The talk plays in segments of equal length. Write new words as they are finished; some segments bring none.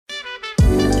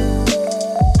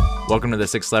Welcome to the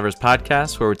Six Levers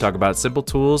podcast, where we talk about simple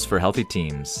tools for healthy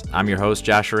teams. I'm your host,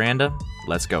 Josh Aranda.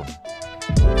 Let's go.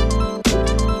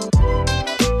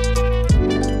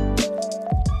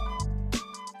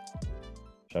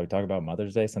 Shall we talk about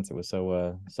Mother's Day since it was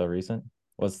so recent?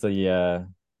 What's the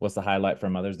highlight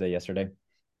from Mother's Day yesterday?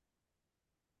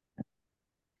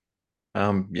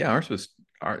 Ours was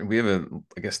we have a,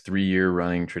 I guess, 3-year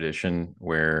running tradition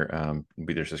where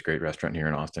there's this great restaurant here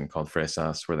in Austin called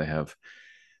Fresas where they have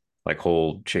like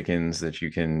whole chickens that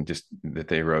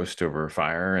they roast over a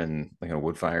fire and like a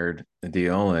wood fired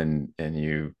deal, and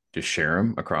you just share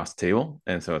them across the table.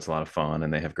 And so it's a lot of fun,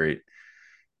 and they have great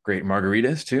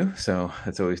margaritas too. So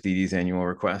it's always Dee Dee's annual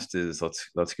request is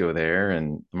let's go there.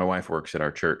 And my wife works at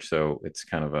our church, so it's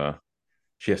kind of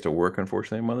she has to work,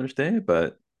 unfortunately, on Mother's Day,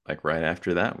 but like right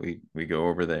after that we go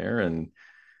over there and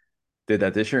did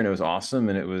that this year, and it was awesome.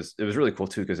 And it was really cool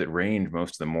too because it rained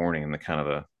most of the morning, and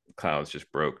the clouds just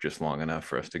broke just long enough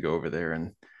for us to go over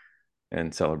there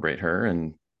and celebrate her.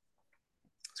 And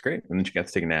it's great. And then she got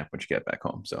to take a nap when she got back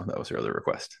home, so that was her other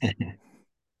request.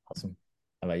 Awesome.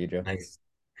 How about you, Joe? Nice.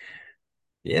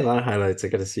 Yeah, a lot of highlights. I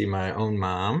got to see my own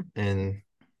mom and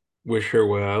wish her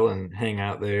well and hang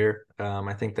out there.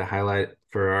 I think the highlight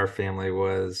for our family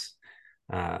was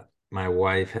uh, my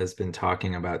wife has been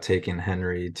talking about taking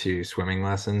Henry to swimming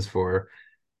lessons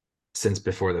since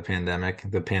before the pandemic.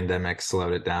 The pandemic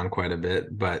slowed it down quite a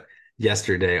bit, but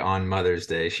yesterday on Mother's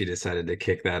Day, she decided to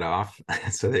kick that off.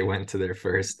 So they went to their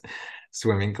first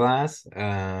swimming class,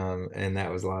 and that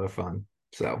was a lot of fun.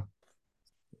 So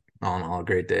all in all, a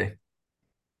great day.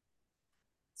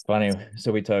 It's funny.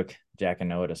 So we took Jack and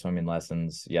Noah to swimming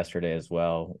lessons yesterday as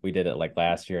well. We did it like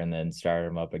last year and then started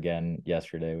them up again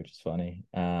yesterday, which is funny.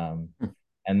 And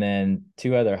then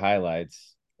two other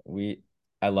highlights.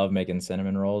 I love making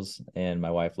cinnamon rolls, and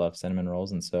my wife loves cinnamon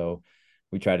rolls. And so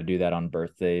we try to do that on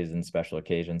birthdays and special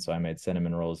occasions. So I made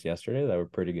cinnamon rolls yesterday that were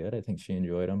pretty good. I think she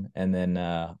enjoyed them. And then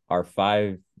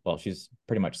she's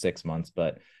pretty much 6 months,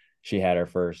 but she had her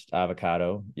first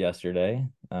avocado yesterday,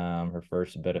 her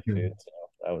first bit of food. So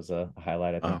that was a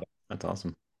highlight. I think That's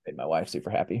awesome. Made my wife super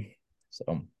happy. So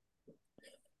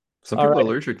some people are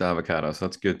allergic to avocado, so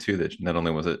that's good too. That not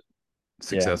only was it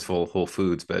successful Whole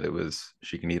Foods, but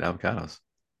she can eat avocados.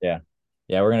 Yeah.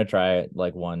 We're gonna try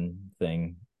like one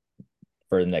thing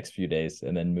for the next few days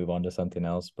and then move on to something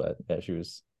else. But yeah, it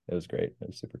was great. It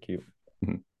was super cute.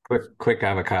 Quick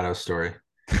avocado story.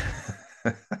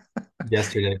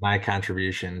 Yesterday, my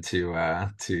contribution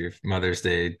to Mother's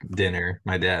Day dinner,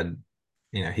 my dad,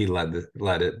 he led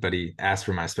it, but he asked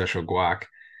for my special guac.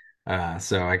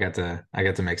 So I got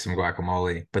to make some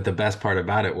guacamole. But the best part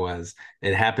about it was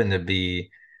it happened to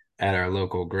be at our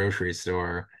local grocery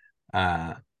store.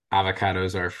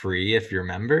 Avocados are free if you're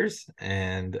members,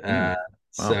 and Wow.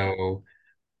 so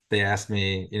they asked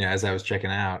me, as I was checking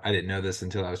out, I didn't know this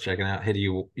until I was checking out. Hey, do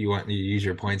you want to use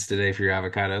your points today for your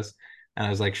avocados? And I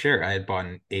was like, sure. I bought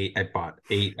eight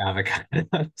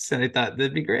avocados, and I thought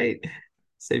that'd be great.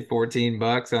 Save $14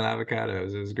 on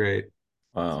avocados. It was great.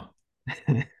 Wow.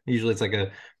 Usually it's like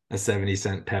a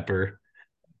 70-cent pepper,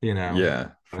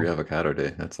 Yeah, free avocado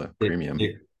day. That's a premium.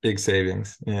 Big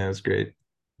savings. Yeah, it was great.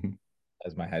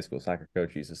 As my high school soccer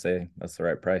coach used to say, that's the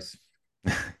right price.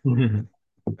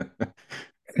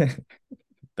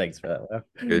 Thanks for that laugh.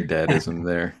 Good dadism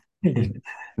there.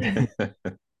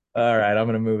 All right, I'm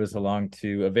going to move us along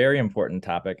to a very important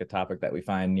topic, a topic that we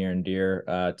find near and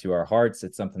dear to our hearts.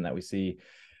 It's something that we see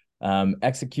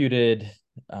executed,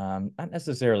 not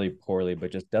necessarily poorly,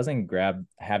 but just doesn't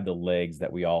have the legs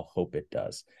that we all hope it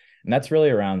does. And that's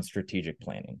really around strategic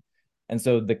planning. And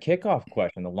so the kickoff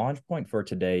question, the launch point for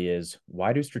today is,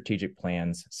 why do strategic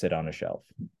plans sit on a shelf?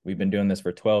 We've been doing this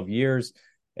for 12 years.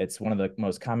 It's one of the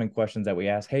most common questions that we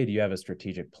ask. Hey, do you have a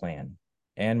strategic plan?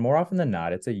 And more often than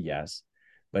not, it's a yes,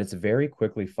 but it's very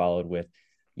quickly followed with,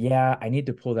 yeah, I need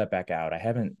to pull that back out. I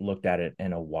haven't looked at it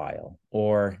in a while.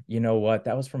 Or, you know what,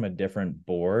 that was from a different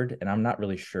board and I'm not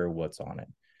really sure what's on it.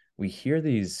 We hear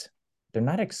these, they're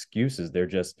not excuses. They're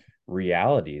just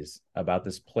realities about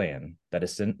this plan that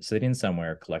is sitting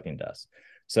somewhere collecting dust.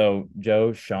 So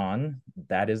Joe, Sean,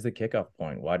 that is the kickoff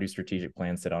point. Why do strategic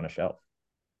plans sit on a shelf?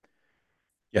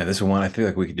 Yeah, this one, I feel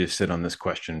like we could just sit on this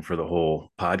question for the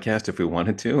whole podcast if we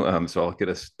wanted to. So I'll get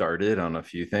us started on a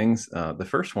few things. The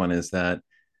first one is that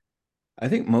I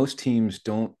think most teams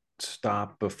don't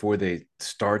stop before they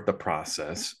start the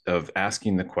process of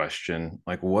asking the question,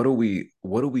 like, what are we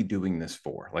doing this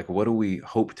for? Like, what do we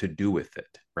hope to do with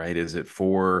it? Right? Is it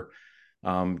for,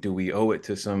 do we owe it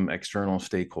to some external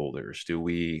stakeholders?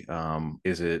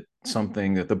 Is it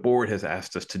something that the board has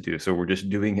asked us to do? So we're just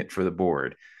doing it for the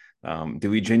board. Do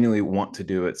we genuinely want to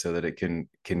do it so that it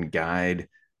can guide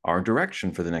our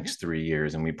direction for the next 3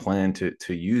 years, and we plan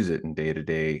to use it in day to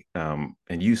day and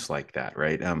use like that,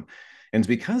 right? And it's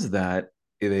because of that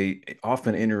teams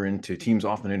often enter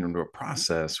into a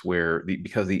process where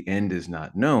because the end is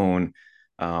not known,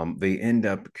 they end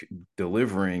up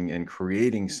delivering and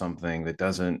creating something that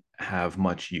doesn't have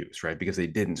much use, right? Because they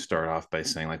didn't start off by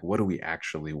saying, like, what do we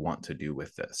actually want to do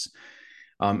with this?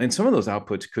 And some of those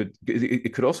outputs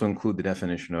could also include the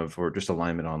definition of, or just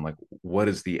alignment on, like, what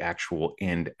is the actual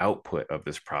end output of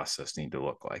this process need to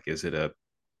look like? Is it a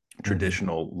Mhm.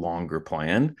 traditional longer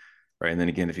plan, right? And then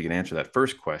again, if you can answer that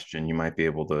first question, you might be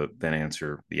able to then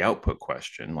answer the output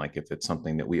question, like if it's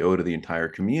something that we owe to the entire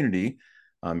community,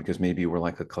 because maybe we're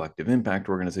like a collective impact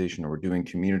organization, or we're doing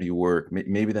community work.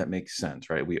 Maybe that makes sense,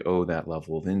 right? We owe that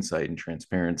level of insight and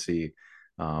transparency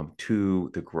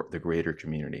to the greater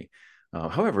community.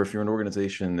 However, if you're an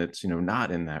organization that's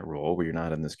not in that role, where you're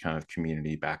not in this kind of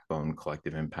community backbone,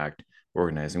 collective impact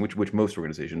organizing, which most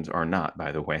organizations are not,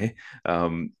 by the way,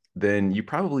 then you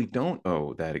probably don't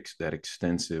owe that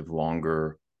extensive,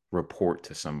 longer report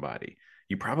to somebody.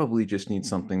 You probably just need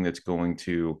something that's going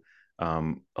to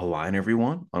align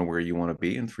everyone on where you want to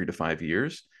be in 3 to 5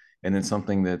 years, and then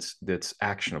something that's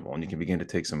actionable and you can begin to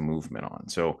take some movement on.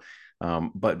 So,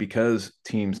 but because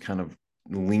teams kind of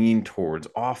lean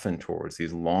often towards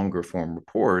these longer form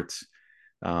reports,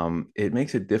 it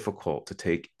makes it difficult to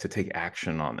take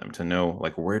action on them, to know,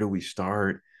 like, where do we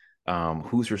start,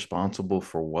 who's responsible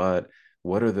for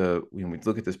what are the, when we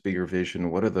look at this bigger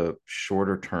vision, what are the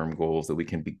shorter term goals that we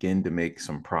can begin to make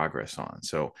some progress on.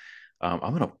 So I'm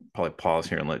going to probably pause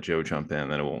here and let Joe jump in,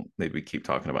 and then we'll maybe keep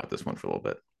talking about this one for a little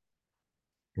bit.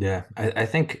 Yeah, I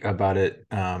think about it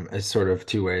as sort of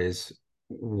two ways.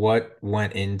 What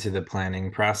went into the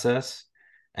planning process,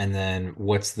 and then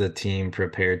what's the team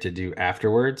prepared to do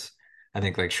afterwards? I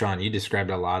think, like Sean, you described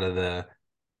a lot of the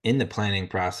in the planning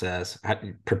process,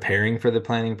 preparing for the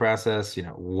planning process.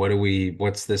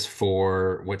 What's this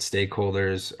for? What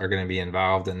stakeholders are going to be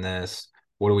involved in this?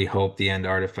 What do we hope the end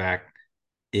artifact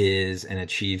is and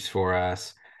achieves for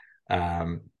us?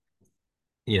 Um,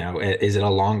 is it a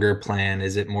longer plan?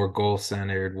 Is it more goal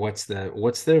centered? What's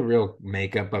the real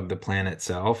makeup of the plan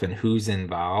itself, and who's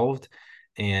involved?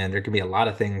 And there can be a lot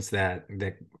of things that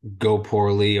go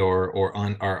poorly or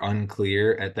are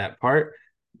unclear at that part.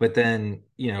 But then,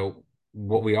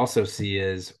 what we also see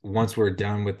is, once we're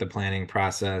done with the planning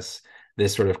process,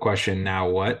 this sort of question, now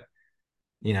what?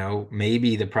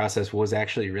 Maybe the process was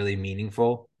actually really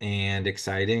meaningful and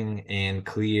exciting and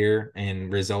clear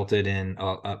and resulted in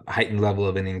a heightened level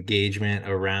of an engagement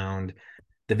around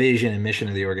the vision and mission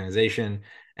of the organization.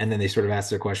 And then they sort of ask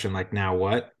the question, like, now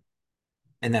what?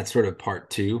 And that's sort of part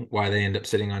two, why they end up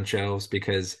sitting on shelves,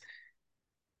 because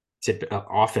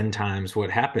oftentimes what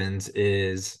happens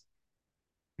is,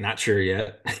 not sure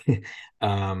yet.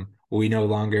 We no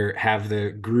longer have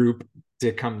the group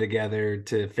to come together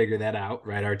to figure that out,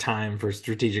 right? Our time for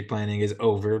strategic planning is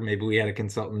over. Maybe we had a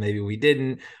consultant, maybe we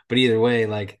didn't. But either way,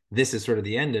 like, this is sort of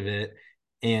the end of it.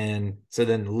 And so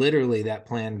then literally that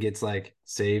plan gets like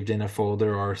saved in a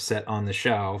folder or set on the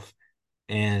shelf,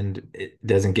 and it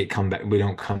doesn't get come back. We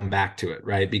don't come back to it,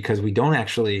 right? Because we don't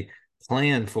actually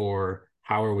plan for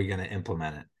how are we going to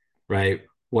implement it, right?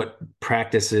 What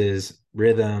practices,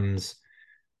 rhythms,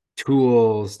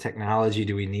 tools, technology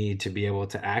do we need to be able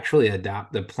to actually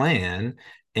adopt the plan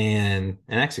and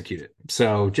execute it?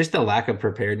 So just the lack of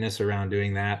preparedness around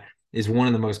doing that is one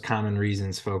of the most common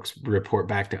reasons folks report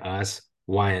back to us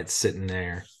why it's sitting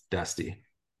there dusty.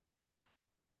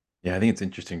 Yeah, I think it's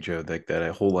interesting, Joe, like that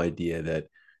whole idea that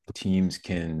teams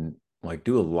can, like,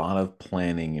 do a lot of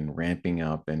planning and ramping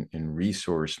up and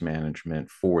resource management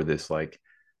for this, like,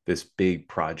 this big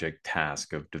project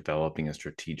task of developing a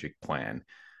strategic plan.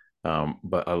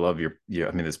 But I love yeah,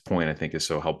 I mean, this point I think is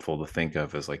so helpful to think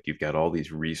of as, like, you've got all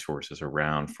these resources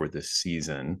around for this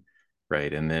season,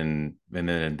 right? And then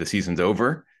the season's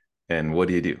over. And what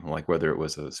do you do? Like, whether it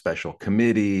was a special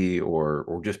committee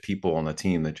or just people on the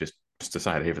team that just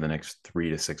decided, hey, for the next 3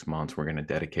 to 6 months, we're going to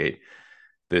dedicate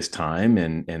this time,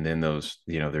 and then those,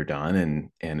 they're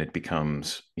done, and it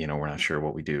becomes, we're not sure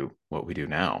what we do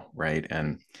now, right?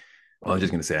 And I was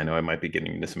just going to say, I know I might be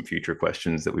getting into some future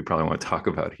questions that we probably want to talk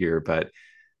about here, but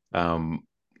um,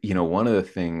 one of the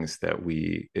things that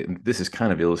this is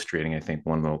kind of illustrating, I think,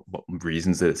 one of the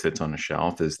reasons that it sits on a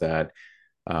shelf is that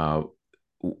uh,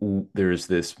 there's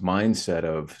this mindset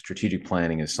of strategic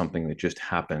planning is something that just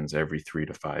happens every 3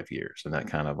 to 5 years, and that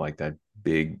kind of, like, that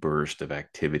big burst of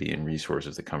activity and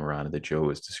resources that come around and that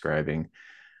Joe is describing.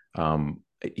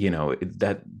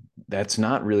 that's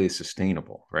not really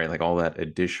sustainable, right? Like all that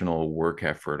additional work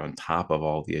effort on top of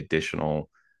all the additional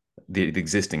the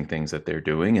existing things that they're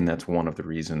doing. And that's one of the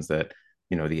reasons that,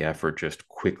 the effort just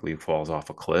quickly falls off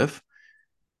a cliff.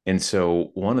 And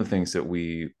so one of the things that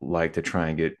we like to try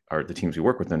and get the teams we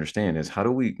work with to understand is how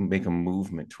do we make a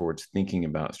movement towards thinking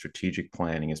about strategic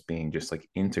planning as being just like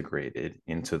integrated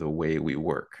into the way we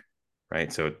work,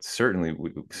 right? So certainly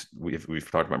if we've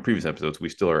talked about in previous episodes, we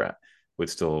still would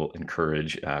still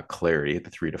encourage clarity at the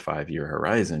 3 to 5 year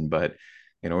horizon, but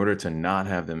in order to not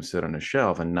have them sit on a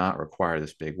shelf and not require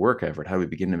this big work effort, how do we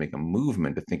begin to make a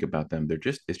movement to think about them?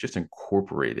 It's just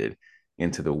incorporated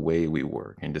into the way we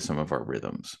work, into some of our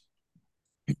rhythms.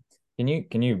 Can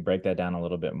you break that down a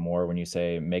little bit more when you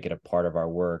say make it a part of our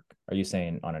work? Are you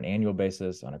saying on an annual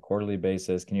basis, on a quarterly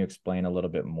basis? Can you explain a little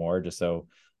bit more just so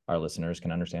our listeners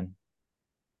can understand?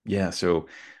 Yeah. So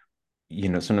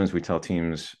sometimes we tell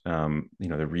teams,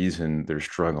 the reason they're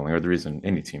struggling, or the reason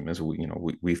any team is,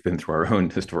 we've been through our own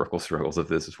historical struggles of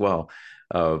this as well,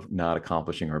 of not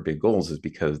accomplishing our big goals, is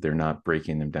because they're not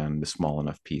breaking them down into small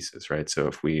enough pieces, right? So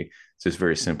if we just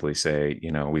very simply say,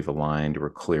 we've aligned, we're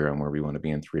clear on where we want to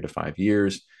be in 3 to 5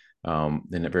 years, then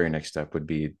the very next step would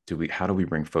be, how do we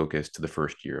bring focus to the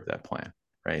first year of that plan,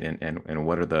 right? And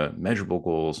what are the measurable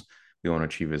goals we want to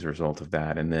achieve as a result of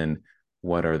that? And then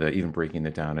what are even breaking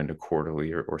it down into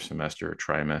quarterly or semester or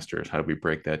trimesters? How do we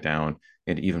break that down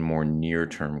into even more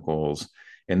near-term goals?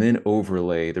 And then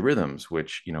overlay the rhythms,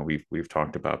 which we've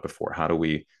talked about before. How do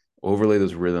we overlay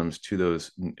those rhythms to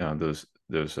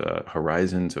those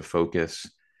horizons of focus,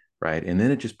 right? And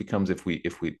then it just becomes, if we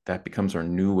that becomes our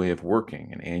new way of working,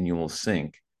 an annual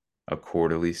sync, a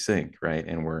quarterly sync, right?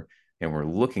 And we're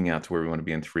looking out to where we want to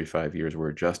be in 3 to 5 years. We're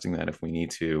adjusting that if we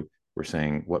need to. We're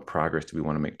saying, what progress do we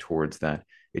want to make towards that?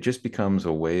 It just becomes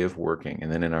a way of working.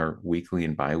 And then in our weekly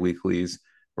and bi-weeklies,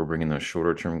 we're bringing those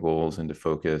shorter term goals into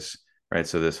focus, right?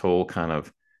 So this whole kind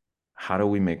of, how do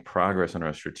we make progress on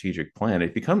our strategic plan?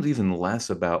 It becomes even less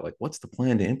about like, what's the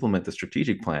plan to implement the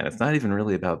strategic plan? It's not even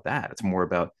really about that. It's more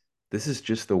about, this is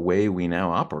just the way we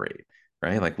now operate,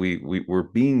 right? Like we're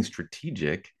being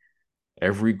strategic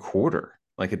every quarter,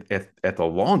 like at the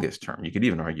longest term. You could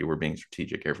even argue we're being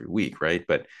strategic every week, right?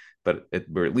 But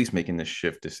we're at least making this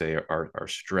shift to say our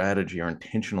strategy, our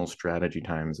intentional strategy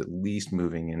time is at least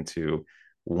moving into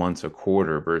once a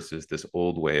quarter versus this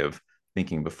old way of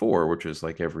thinking before, which is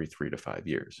like every 3 to 5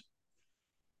 years.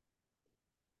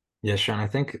 Yeah, Sean, I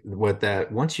think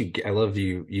I love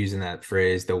you using that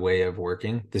phrase, the way of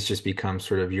working. This just becomes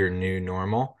sort of your new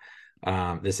normal.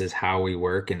 This is how we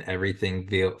work, and everything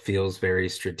feels very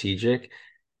strategic.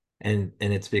 And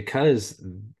it's because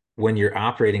when you're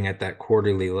operating at that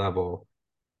quarterly level,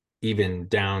 even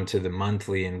down to the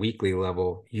monthly and weekly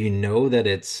level, you know that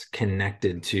it's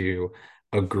connected to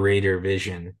a greater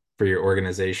vision for your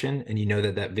organization. And you know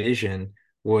that that vision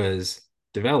was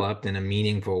developed in a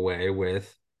meaningful way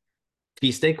with key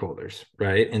stakeholders,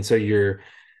 right? And so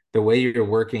the way you're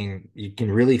working, you can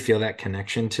really feel that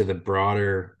connection to the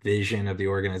broader vision of the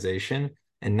organization.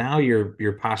 And now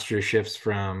your posture shifts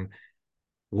from,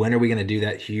 when are we going to do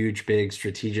that huge, big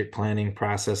strategic planning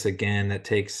process again that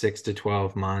takes 6 to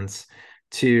 12 months,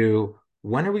 to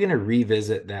when are we going to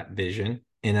revisit that vision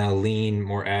in a lean,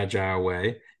 more agile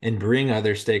way and bring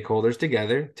other stakeholders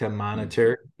together to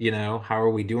monitor, how are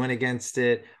we doing against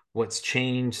it? What's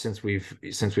changed since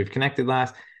we've connected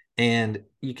last? And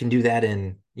you can do that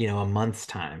in, a month's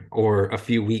time or a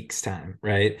few weeks' time,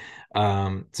 right?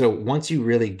 So once you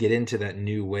really get into that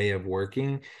new way of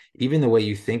working, even the way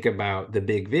you think about the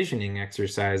big visioning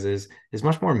exercises is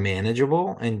much more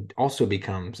manageable and also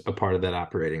becomes a part of that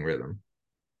operating rhythm.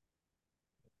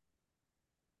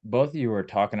 Both of you were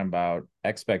talking about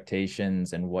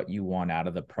expectations and what you want out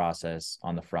of the process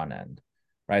on the front end,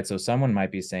 right? So someone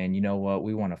might be saying, you know what,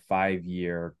 we want a 5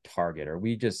 year target, or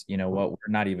we just, we're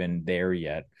not even there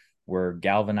yet. We're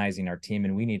galvanizing our team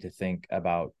and we need to think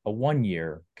about a 1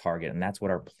 year target. And that's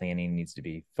what our planning needs to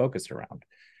be focused around.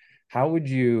 How would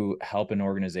you help an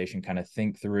organization kind of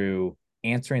think through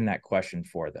answering that question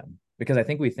for them? Because I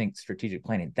think we think strategic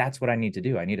planning, that's what I need to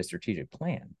do. I need a strategic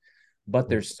plan. But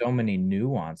there's so many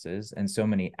nuances and so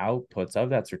many outputs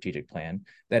of that strategic plan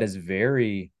that is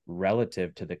very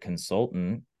relative to the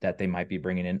consultant that they might be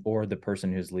bringing in or the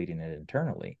person who's leading it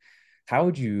internally. How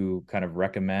would you kind of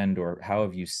recommend, or how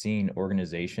have you seen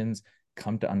organizations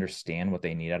come to understand what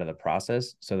they need out of the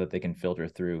process so that they can filter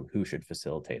through who should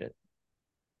facilitate it?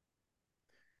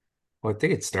 Well, I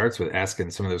think it starts with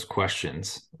asking some of those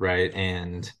questions, right?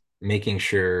 And making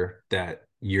sure that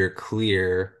you're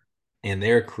clear and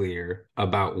they're clear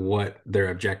about what their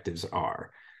objectives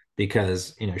are.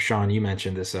 because, Sean, you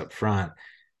mentioned this up front,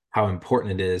 how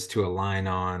important it is to align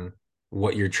on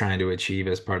what you're trying to achieve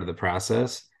as part of the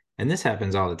process. And this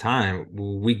happens all the time.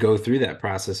 We go through that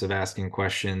process of asking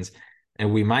questions,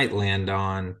 and we might land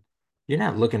on, you're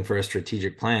not looking for a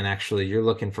strategic plan. Actually, you're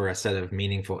looking for a set of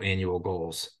meaningful annual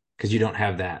goals because you don't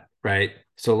have that, right?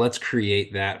 So let's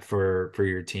create that for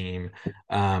your team.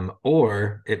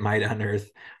 Or it might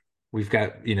unearth, we've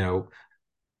got,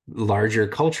 larger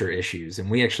culture issues, and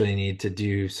we actually need to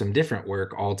do some different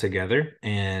work altogether.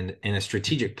 And a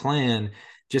strategic plan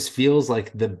just feels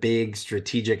like the big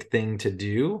strategic thing to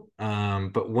do.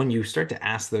 But when you start to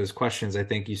ask those questions, I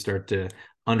think you start to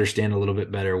understand a little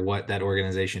bit better what that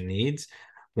organization needs.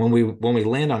 When we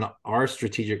land on our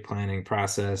strategic planning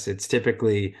process, it's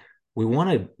typically we want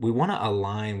to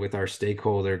align with our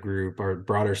stakeholder group, our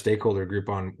broader stakeholder group,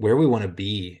 on where we want to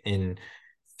be in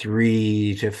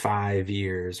 3 to 5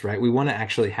 years, right? We want to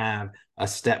actually have a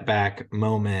step back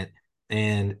moment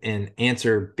and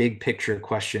answer big picture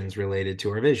questions related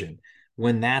to our vision.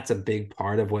 When that's a big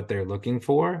part of what they're looking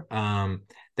for,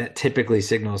 that typically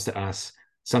signals to us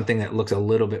something that looks a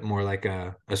little bit more like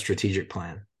a strategic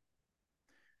plan.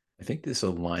 I think this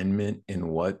alignment in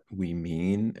what we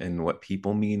mean and what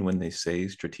people mean when they say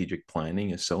strategic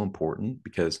planning is so important,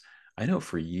 because I know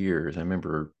for years, I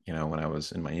remember, when I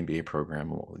was in my MBA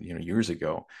program, years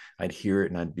ago, I'd hear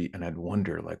it and I'd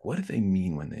wonder, like, what do they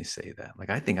mean when they say that?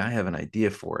 Like, I think I have an idea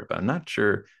for it, but I'm not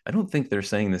sure. I don't think they're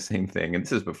saying the same thing. And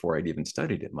this is before I'd even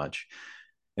studied it much.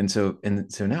 And so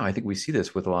now I think we see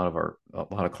this with a lot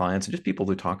of clients and just people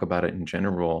who talk about it in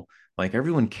general. Like,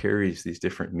 everyone carries these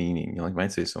different meaning. Like,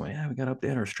 might say someone, yeah, we got to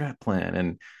update our strat plan,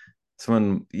 and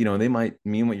someone, they might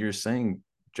mean what you're saying,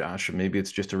 Josh, or maybe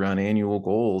it's just around annual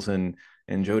goals. And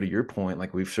Joe, to your point,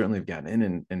 like, we've certainly gotten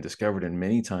in and discovered in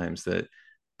many times that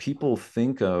people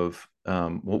think of,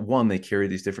 well, one, they carry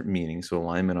these different meanings, so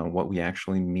alignment on what we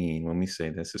actually mean when we say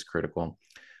this is critical.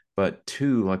 But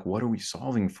two, like, what are we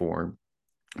solving for?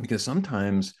 Because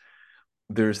sometimes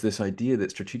there's this idea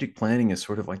that strategic planning is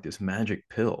sort of like this magic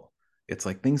pill. It's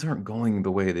like things aren't going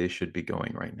the way they should be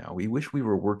going right now. We wish we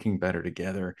were working better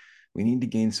together. We need to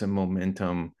gain some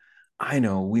momentum. I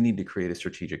know we need to create a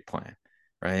strategic plan,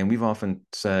 right? And we've often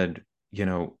said,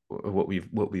 what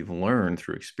we've learned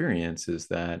through experience is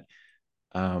that,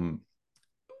 um,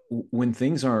 when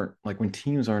things aren't, like, when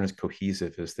teams aren't as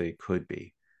cohesive as they could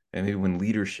be, and maybe when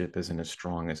leadership isn't as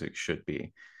strong as it should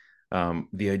be,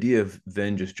 the idea of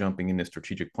then just jumping into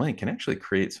strategic planning can actually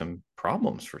create some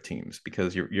problems for teams,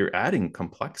 because you're adding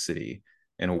complexity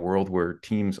in a world where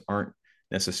teams aren't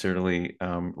necessarily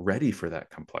ready for that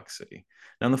complexity.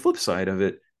 Now, on the flip side of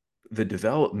it, the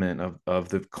development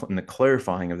of and the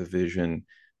clarifying of the vision,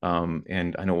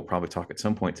 and I know we'll probably talk at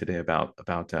some point today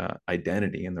about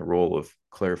identity and the role of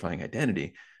clarifying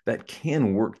identity, that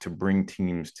can work to bring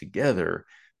teams together,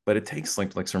 but it takes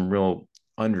like some real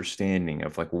understanding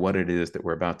of, like, what it is that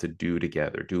we're about to do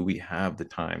together. Do we have the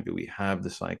time? Do we have the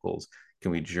cycles?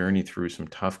 Can we journey through some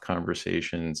tough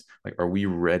conversations? Like, are we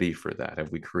ready for that?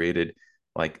 Have we created,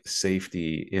 like,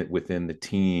 safety within the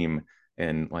team,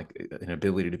 and, like, an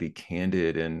ability to be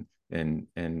candid and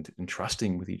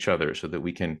trusting with each other, so that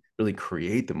we can really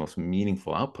create the most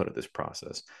meaningful output of this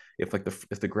process? If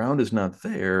the ground is not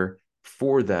there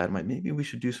for that, maybe we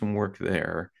should do some work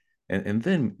there, and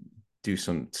then do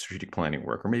some strategic planning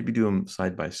work, or maybe do them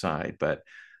side by side. But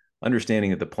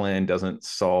understanding that the plan doesn't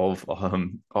solve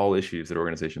all issues that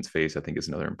organizations face, I think, is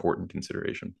another important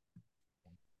consideration.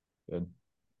 Good.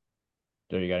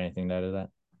 Joe, you got anything to add to that?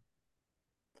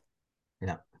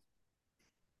 No.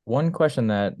 One question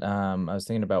that I was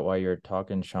thinking about while you're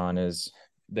talking, Sean, is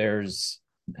there's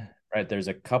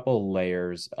a couple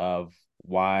layers of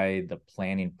why the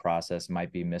planning process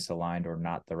might be misaligned or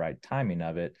not the right timing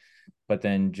of it. But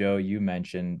then, Joe, you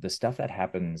mentioned the stuff that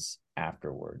happens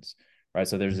afterwards, right?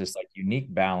 So there's this, like,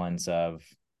 unique balance of,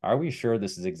 are we sure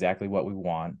this is exactly what we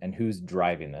want, and who's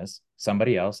driving this?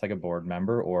 Somebody else, like a board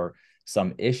member, or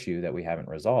some issue that we haven't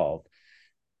resolved.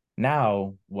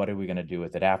 Now, what are we going to do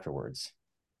with it afterwards?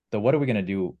 What are we going to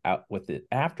do with it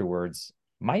afterwards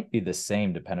might be the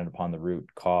same dependent upon the root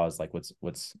cause, like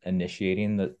what's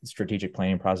initiating the strategic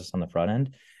planning process on the front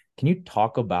end. Can you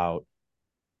talk about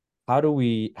how do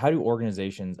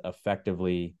organizations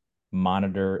effectively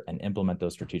monitor and implement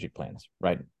those strategic plans,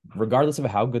 right? Regardless of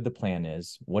how good the plan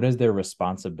is, what is their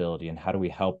responsibility, and how do we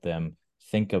help them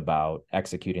think about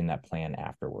executing that plan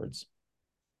afterwards?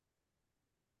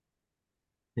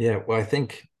 Yeah, well, I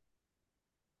think,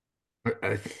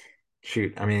 I,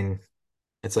 shoot, I mean,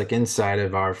 it's like inside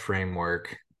of our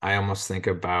framework, I almost think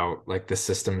about, like, the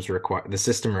system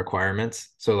requirements.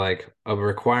 So, like, a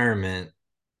requirement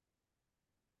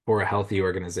for a healthy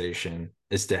organization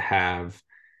is to have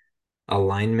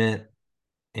alignment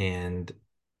and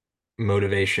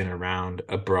motivation around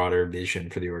a broader vision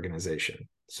for the organization.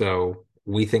 So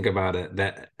we think about it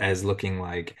that as looking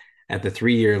like at the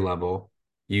 3-year level,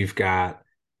 you've got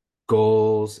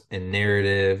goals and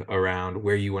narrative around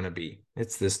where you want to be.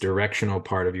 It's this directional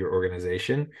part of your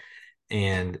organization.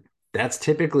 And that's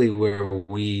typically where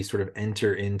we sort of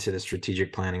enter into the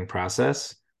strategic planning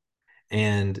process.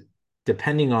 And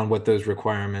depending on what those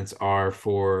requirements are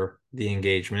for the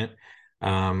engagement,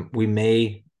 we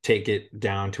may take it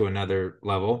down to another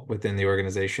level within the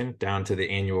organization, down to the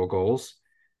annual goals,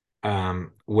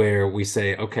 where we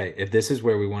say, okay, if this is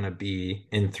where we want to be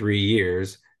in 3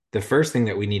 years, the first thing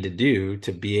that we need to do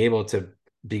to be able to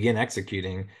begin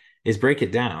executing is break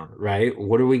it down, right?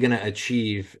 What are we going to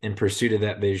achieve in pursuit of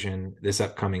that vision this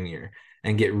upcoming year?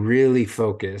 And get really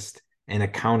focused and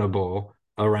accountable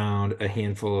around a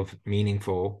handful of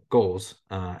meaningful goals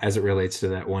as it relates to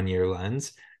that 1 year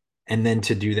lens. And then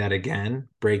to do that again,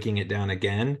 breaking it down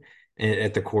again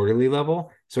at the quarterly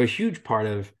level. So a huge part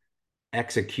of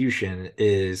execution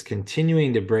is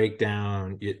continuing to break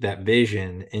down that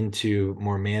vision into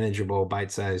more manageable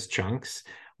bite-sized chunks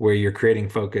where you're creating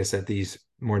focus at these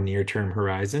more near-term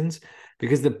horizons,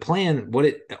 because the plan, what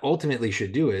it ultimately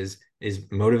should do is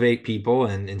motivate people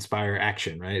and inspire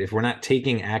action, right? If we're not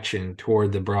taking action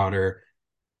toward the broader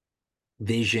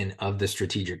vision of the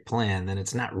strategic plan, then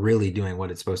it's not really doing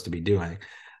what it's supposed to be doing.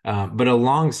 But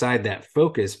alongside that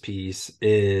focus piece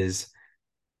is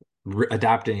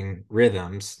adopting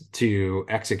rhythms to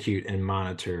execute and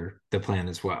monitor the plan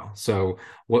as well. So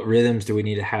what rhythms do we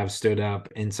need to have stood up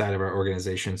inside of our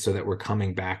organization so that we're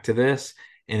coming back to this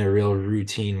in a real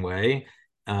routine way,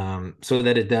 so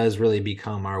that it does really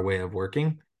become our way of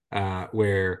working,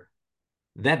 where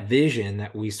that vision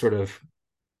that we sort of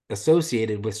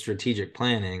associated with strategic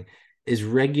planning is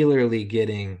regularly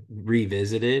getting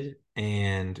revisited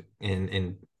and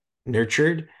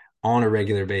nurtured on a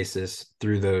regular basis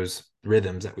through those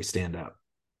rhythms that we stand up.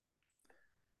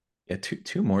 Yeah,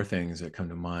 two more things that come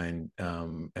to mind,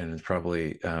 and it's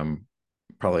probably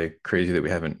crazy that we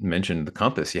haven't mentioned the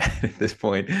compass yet at this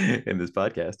point in this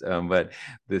podcast. But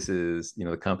this is,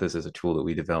 the compass is a tool that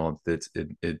we developed.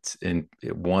 It's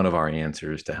one of our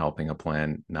answers to helping a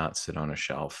plan not sit on a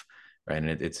shelf, right? And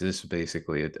it's just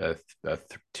basically a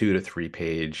 2 to 3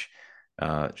 page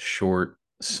short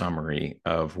summary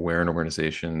of where an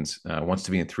organization's wants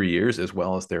to be in 3 years, as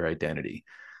well as their identity.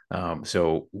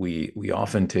 So we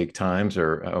often take times,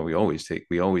 or we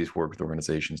always work with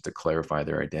organizations to clarify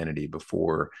their identity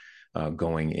before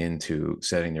going into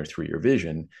setting their 3-year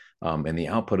vision. And the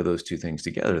output of those two things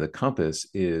together, the compass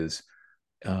is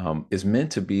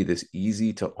meant to be this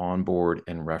easy to onboard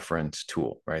and reference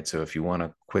tool, right? So if you want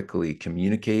to quickly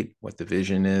communicate what the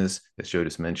vision is, as Joe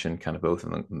just mentioned, kind of both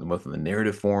in the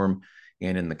narrative form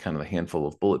and in the kind of a handful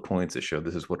of bullet points that show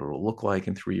this is what it'll look like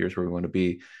in 3 years where we want to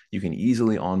be, you can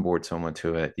easily onboard someone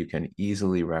to it. You can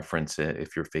easily reference it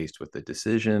if you're faced with a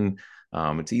decision.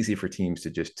 It's easy for teams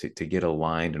to just to get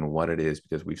aligned in what it is,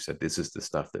 because we've said this is the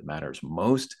stuff that matters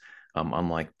most.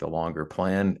 Unlike the longer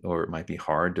plan, or it might be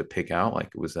hard to pick out,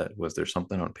 like, was there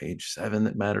something on page 7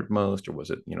 that mattered most, or was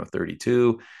it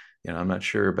 32? I'm not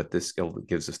sure, but this skill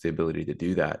gives us the ability to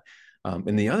do that.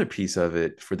 And the other piece of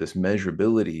it, for this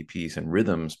measurability piece and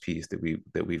rhythms piece that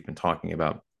we've been talking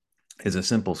about, is a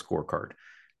simple scorecard,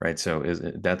 right? So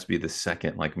that's be the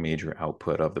second like major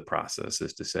output of the process,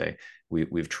 is to say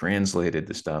we've translated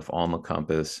the stuff on the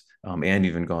compass, and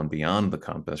even gone beyond the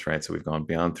compass, right? So we've gone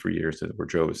beyond 3 years to where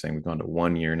Joe was saying we've gone to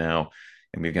 1 year now,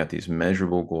 and we've got these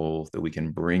measurable goals that we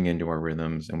can bring into our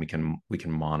rhythms, and we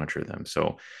can monitor them.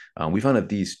 So we found that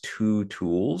these two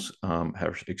tools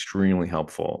are extremely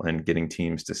helpful in getting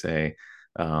teams to say,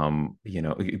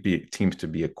 teams to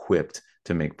be equipped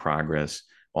to make progress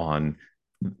on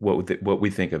what we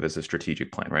think of as a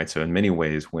strategic plan, right? So in many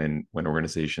ways, when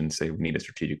organizations say we need a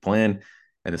strategic plan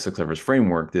and the 6 levers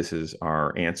framework, this is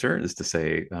our answer, is to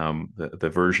say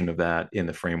the version of that in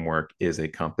the framework is a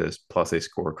compass plus a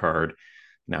scorecard.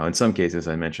 Now, in some cases,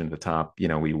 I mentioned at the top,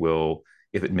 we will,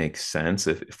 if it makes sense,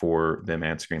 if for them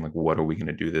answering like, what are we going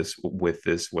to do this with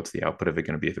this? What's the output of it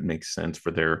going to be? If it makes sense for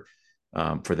their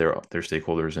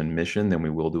stakeholders and mission, then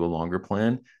we will do a longer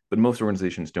plan. But most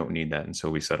organizations don't need that, and so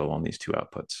we settle on these two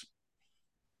outputs.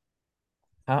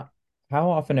 How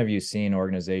often have you seen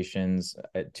organizations?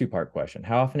 A two-part question: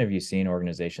 how often have you seen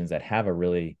organizations that have a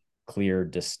really clear,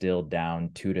 distilled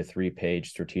down 2 to 3 page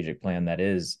strategic plan that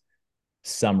is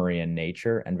summary in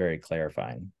nature and very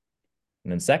clarifying?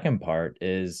 And then second part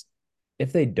is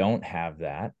if they don't have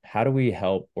that, how do we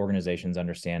help organizations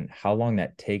understand how long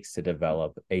that takes to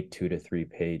develop a 2 to 3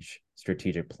 page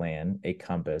strategic plan, a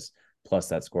compass, plus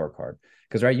that scorecard?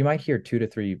 Because right, you might hear 2 to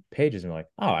 3 pages and be like,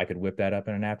 oh, I could whip that up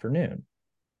in an afternoon.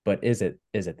 But is it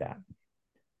that?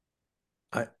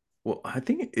 I well, I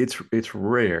think it's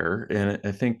rare, and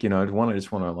I think I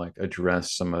just want to like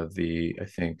address some of the I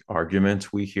think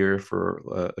arguments we hear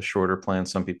for a shorter plan.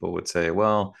 Some people would say,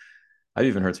 well, I've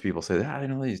even heard some people say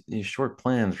that these short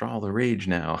plans are all the rage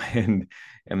now, and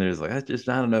there's like that's just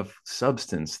not enough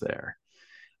substance there.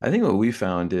 I think what we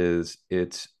found is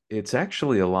it's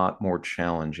actually a lot more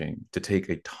challenging to take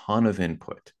a ton of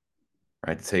input,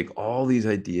 right? To take all these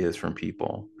ideas from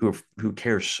people who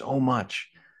care so much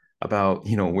about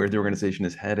where the organization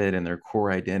is headed and their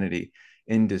core identity,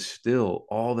 and distill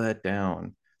all that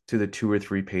down to the 2 or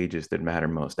 3 pages that matter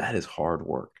most. That is hard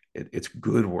work. It's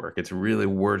good work. It's really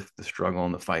worth the struggle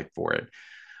and the fight for it.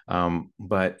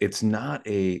 But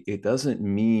it doesn't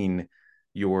mean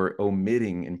you're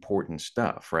omitting important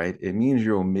stuff, right? It means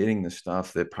you're omitting the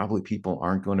stuff that probably people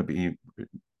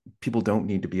don't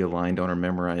need to be aligned on or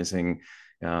memorizing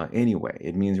anyway.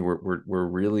 It means we're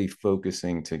really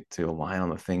focusing to align on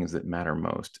the things that matter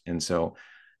most. And so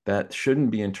that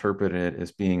shouldn't be interpreted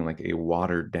as being like a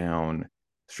watered down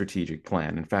strategic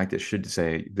plan. In fact, it should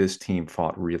say this team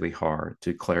fought really hard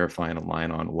to clarify and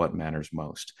align on what matters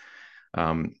most.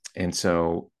 And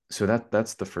so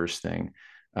that's the first thing.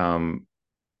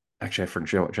 Actually, I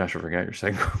forgot, Josh, I forgot your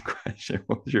second question.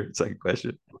 What was your second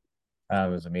question? It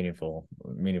was a meaningful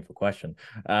question.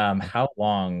 How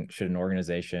long should an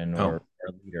organization Oh, or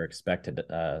leader expect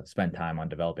to spend time on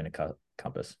developing a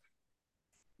compass?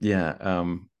 yeah.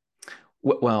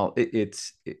 Well,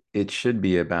 it should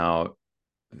be about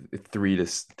 3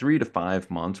 to 5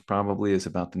 months probably is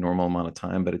about the normal amount of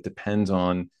time, but it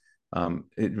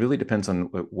really depends on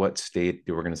what state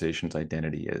the organization's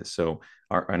identity is. So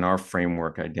our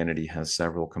framework, identity has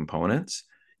several components,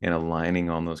 and aligning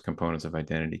on those components of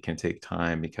identity can take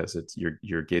time because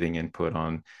you're getting input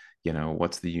on,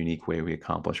 what's the unique way we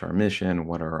accomplish our mission,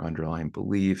 what are our underlying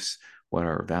beliefs, what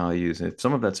are our values. And if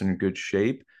some of that's in good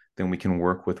shape, then we can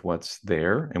work with what's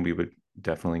there, and we would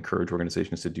definitely encourage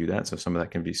organizations to do that. So some of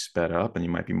that can be sped up, and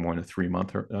you might be more in a 3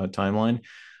 month timeline.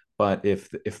 But if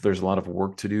there's a lot of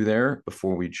work to do there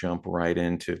before we jump right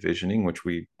into visioning, which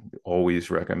we always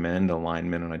recommend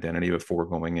alignment and identity before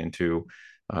going into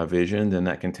vision, then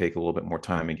that can take a little bit more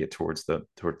time and get towards the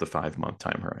 5 month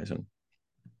time horizon.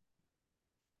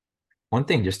 One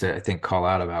thing just to, I think, call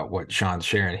out about what Sean's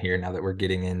sharing here, now that we're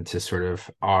getting into sort of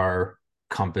our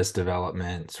compass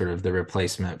development, sort of the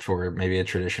replacement for maybe a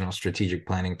traditional strategic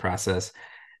planning process,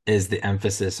 is the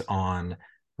emphasis on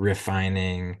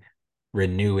refining,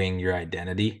 renewing your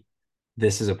identity.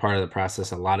 This is a part of the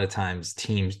process a lot of times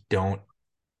teams don't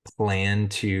plan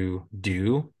to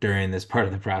do during this part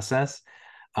of the process.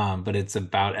 But it's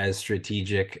about as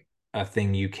strategic a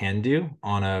thing you can do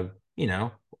on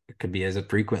it could be as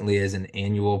frequently as an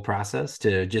annual process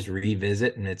to just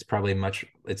revisit. And it's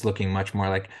looking much more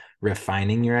like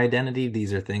refining your identity.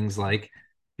 These are things like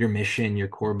your mission, your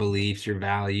core beliefs, your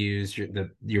values,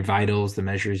 your vitals, the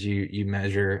measures you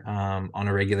measure on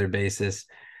a regular basis.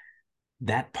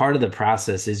 That part of the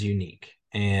process is unique.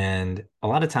 And a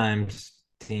lot of times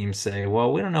teams say,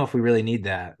 well, we don't know if we really need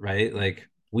that, right? Like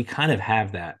we kind of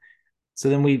have that. So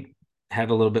then we have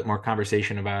a little bit more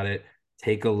conversation about it,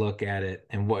 take a look at it.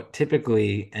 And what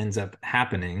typically ends up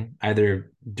happening,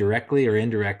 either directly or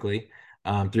indirectly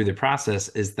through the process,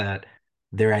 is that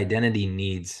their identity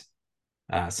needs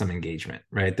some engagement,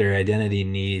 right? Their identity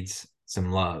needs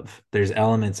some love. There's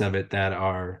elements of it that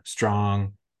are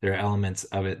strong. There are elements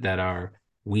of it that are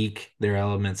weak. There are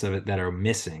elements of it that are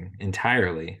missing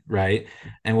entirely, right?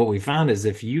 And what we found is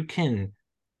if you can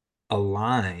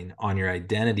align on your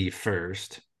identity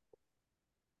first,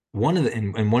 one of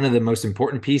the most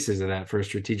important pieces of that for a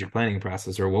strategic planning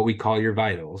process are what we call your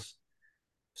vitals.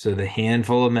 So the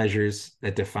handful of measures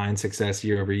that define success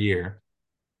year over year,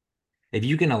 if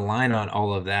you can align on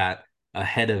all of that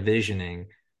ahead of visioning,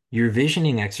 your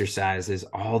visioning exercise is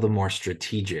all the more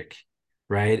strategic,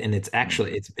 right? And it's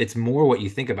actually it's more what you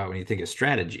think about when you think of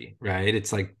strategy, right?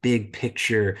 It's like big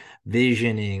picture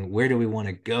visioning. Where do we want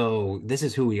to go? This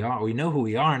is who we are. We know who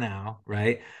we are now,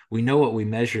 right? We know what we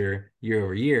measure year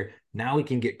over year. Now we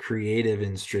can get creative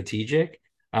and strategic.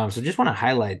 So just want to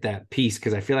highlight that piece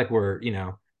because I feel like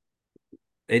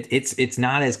it's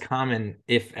not as common,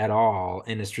 if at all,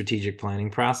 in a strategic planning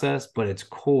process, but it's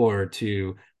core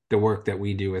to the work that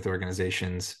we do with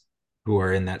organizations who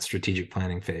are in that strategic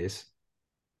planning phase.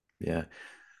 Yeah.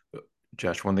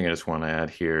 Josh, one thing I just want to add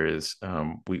here is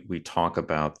we talk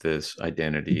about this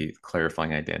identity,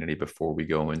 clarifying identity before we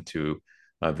go into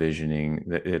visioning,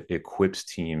 that it equips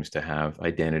teams to have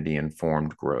identity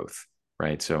informed growth,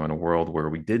 right? So in a world where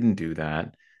we didn't do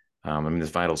that, I mean, this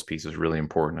vitals piece is really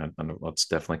important. And let's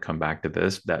definitely come back to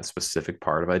this, that specific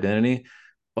part of identity.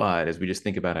 But as we just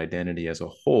think about identity as a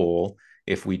whole,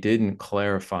 if we didn't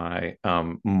clarify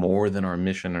more than our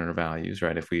mission and our values,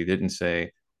 right? If we didn't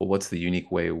say, well, what's the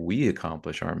unique way we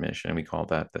accomplish our mission? We call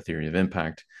that the theory of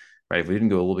impact, right? If we didn't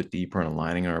go a little bit deeper in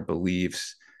aligning our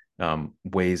beliefs,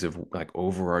 ways of like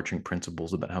overarching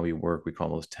principles about how we work, we call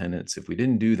those tenets. If we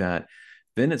didn't do that,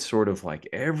 then it's sort of like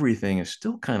everything is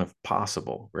still kind of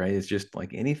possible, right? It's just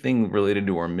like anything related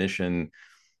to our mission.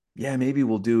 Yeah, maybe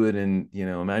we'll do it. And,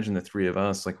 imagine the three of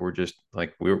us, like we're just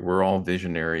like, we're all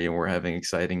visionary and we're having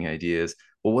exciting ideas.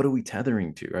 Well, what are we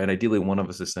tethering to, right? Ideally, one of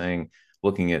us is saying,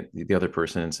 looking at the other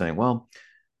person and saying, well,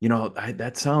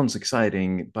 that sounds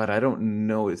exciting, but I don't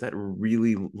know, is that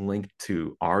really linked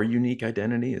to our unique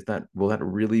identity? Will that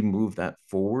really move that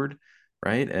forward?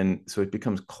 Right. And so it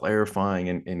becomes clarifying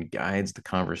and guides the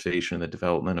conversation, the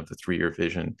development of the 3-year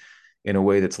vision in a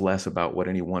way that's less about what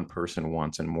any one person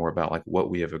wants and more about like what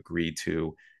we have agreed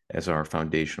to as our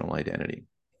foundational identity.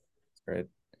 Great.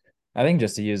 I think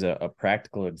just to use a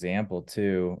practical example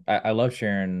too, I love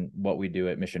sharing what we do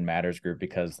at Mission Matters Group,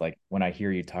 because like when I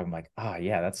hear you talking, I'm like,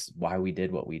 yeah, that's why we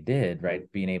did what we did, right?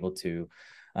 Being able to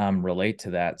relate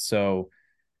to that. So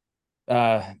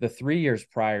the 3 years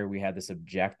prior, we had this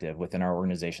objective within our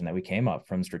organization that we came up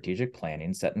from strategic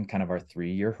planning, setting kind of our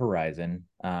 3-year horizon.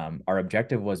 Our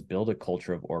objective was build a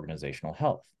culture of organizational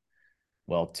health.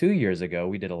 Well, 2 years ago,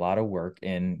 we did a lot of work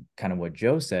in kind of what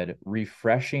Joe said,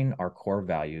 refreshing our core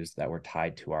values that were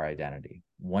tied to our identity.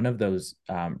 One of those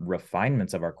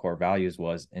refinements of our core values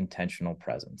was intentional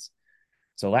presence.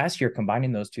 So last year,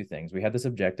 combining those two things, we had this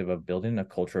objective of building a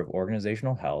culture of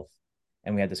organizational health,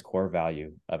 and we had this core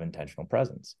value of intentional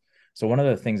presence. So one of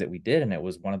the things that we did, and it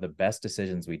was one of the best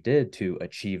decisions we did to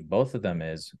achieve both of them,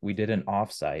 is we did an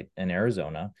offsite in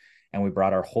Arizona, and we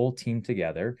brought our whole team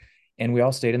together, and we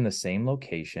all stayed in the same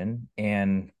location,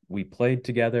 and we played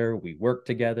together, we worked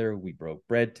together, we broke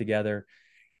bread together.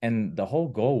 And the whole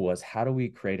goal was, how do we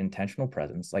create intentional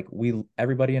presence? Like,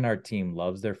 everybody in our team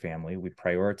loves their family. We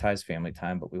prioritize family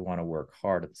time, but we want to work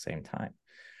hard at the same time,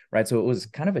 right? So it was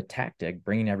kind of a tactic,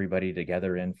 bringing everybody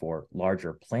together in for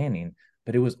larger planning,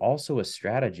 but it was also a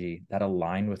strategy that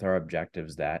aligned with our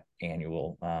objectives, that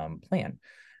annual plan.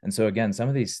 And so again, some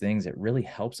of these things, it really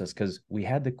helps us, because we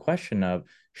had the question of,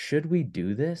 should we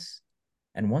do this?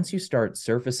 And once you start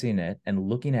surfacing it and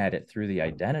looking at it through the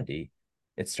identity,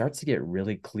 it starts to get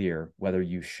really clear whether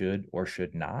you should or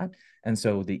should not. And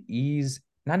so the ease,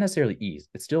 not necessarily ease,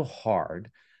 it's still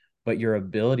hard, but your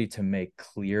ability to make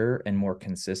clear and more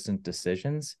consistent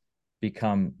decisions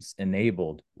becomes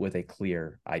enabled with a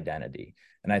clear identity.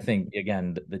 And I think,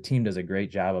 again, the team does a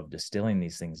great job of distilling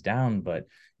these things down. But,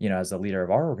 as the leader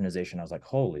of our organization, I was like,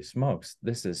 holy smokes,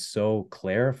 this is so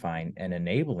clarifying and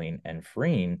enabling and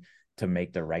freeing to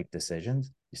make the right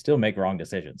decisions. You still make wrong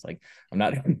decisions. Like, I'm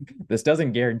not, this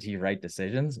doesn't guarantee right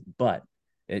decisions, but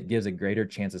it gives a greater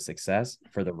chance of success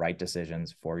for the right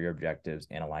decisions for your objectives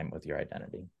and alignment with your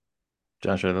identity.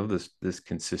 Josh, I love this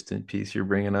consistent piece you're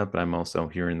bringing up, and I'm also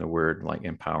hearing the word like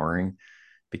empowering,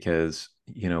 because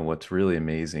what's really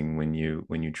amazing when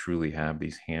you truly have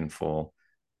these handful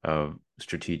of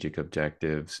strategic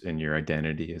objectives and your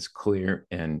identity is clear.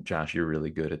 And Josh, you're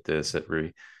really good at this.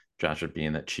 Josh at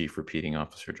being that chief repeating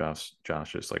officer.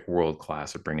 Josh is like world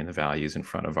class at bringing the values in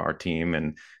front of our team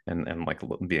and like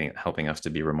being helping us to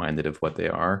be reminded of what they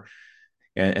are.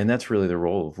 And that's really the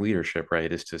role of leadership,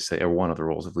 right? Is to say, or one of the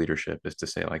roles of leadership is to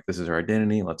say, like, this is our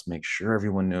identity. Let's make sure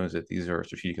everyone knows that these are our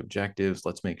strategic objectives.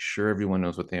 Let's make sure everyone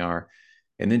knows what they are.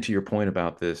 And then to your point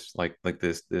about this, like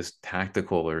this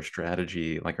tactical or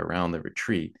strategy, like around the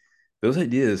retreat, those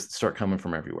ideas start coming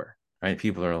from everywhere, right?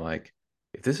 People are like,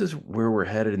 if this is where we're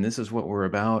headed and this is what we're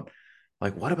about,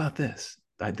 like, what about this?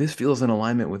 This feels in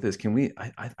alignment with this. Can we?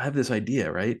 I have this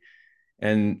idea, right?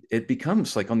 And it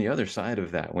becomes like on the other side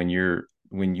of that, when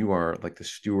you are like the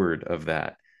steward of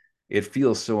that, it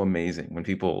feels so amazing when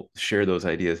people share those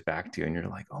ideas back to you and you're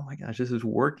like, oh my gosh, this is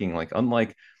working. Like,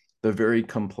 unlike the very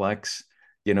complex,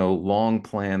 long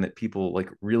plan that people like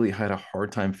really had a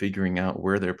hard time figuring out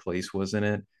where their place was in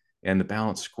it, and the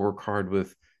balanced scorecard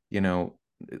with, you know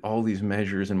all these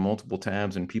measures and multiple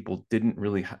tabs, and people didn't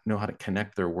really know how to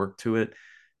connect their work to it.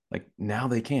 Like, now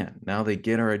they can. Now they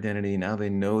get our identity. Now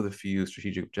they know the few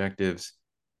strategic objectives.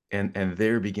 and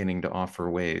they're beginning to offer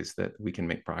ways that we can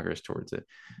make progress towards it.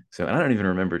 So, and I don't even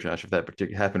remember, Josh, if that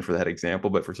particular happened for that example,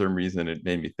 but for some reason it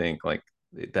made me think like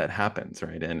that happens,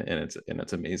 right? And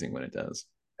it's amazing when it does.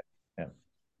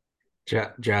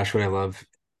 Josh, what I love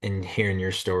in hearing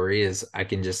your story is I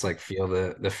can just like feel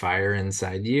the fire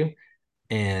inside you.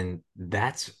 And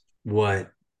that's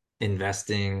what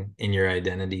investing in your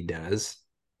identity does,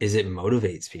 is it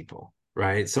motivates people,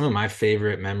 right? Some of my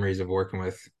favorite memories of working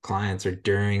with clients are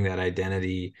during that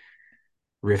identity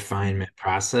refinement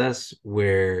process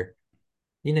where,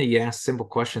 you ask simple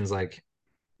questions like,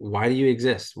 why do you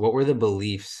exist? What were the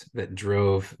beliefs that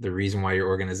drove the reason why your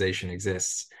organization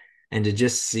exists? And to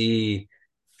just see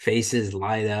faces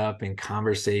light up and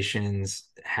conversations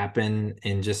happen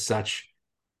in just such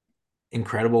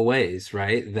incredible ways,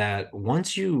 right? That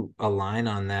once you align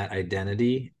on that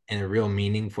identity in a real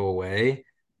meaningful way,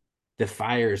 the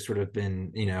fire has sort of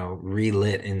been,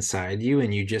 relit inside you,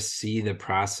 and you just see the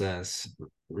process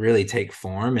really take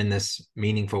form in this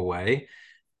meaningful way.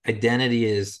 Identity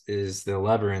is the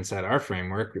lever inside our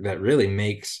framework that really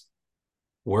makes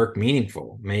work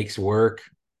meaningful, makes work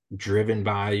driven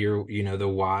by the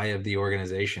why of the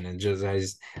organization. And just I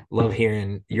just love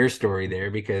hearing your story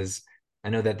there, because I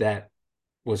know that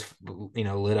was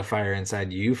lit a fire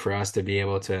inside you for us to be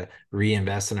able to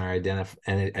reinvest in our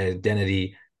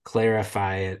identity,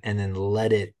 clarify it, and then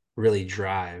let it really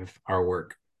drive our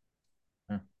work.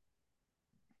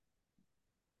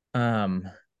 Um,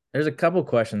 there's a couple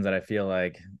questions that I feel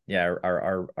like, yeah,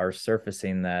 are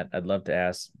surfacing that I'd love to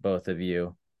ask both of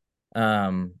you.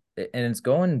 And it's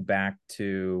going back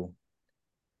to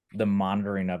the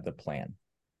monitoring of the plan.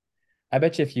 I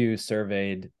bet you if you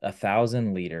surveyed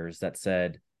 1,000 leaders that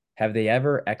said, have they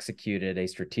ever executed a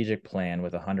strategic plan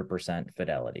with 100%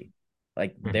 fidelity?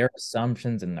 Like their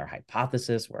assumptions and their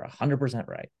hypothesis were 100%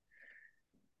 right.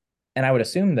 And I would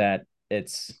assume that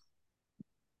it's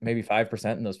maybe 5%,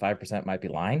 and those 5% might be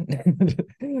lying.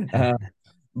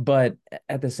 But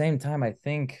at the same time, I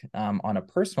think on a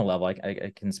personal level,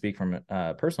 I can speak from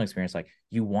personal experience, like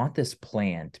you want this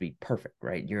plan to be perfect,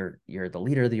 right? You're the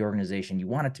leader of the organization. You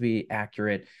want it to be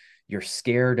accurate. You're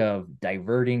scared of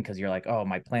diverting because you're like, oh,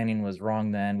 my planning was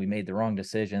wrong then. We made the wrong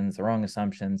decisions, the wrong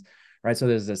assumptions, right? So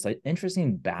there's this like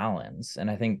interesting balance. And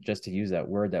I think just to use that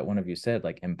word that one of you said,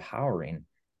 like empowering,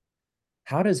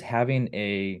 how does having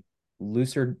a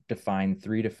looser defined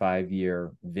 3 to 5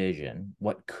 year vision,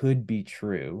 what could be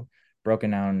true, broken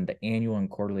down into annual and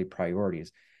quarterly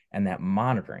priorities, and that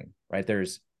monitoring, right?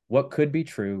 There's what could be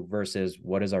true versus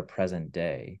what is our present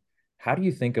day. How do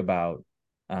you think about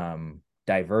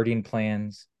diverting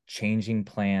plans, changing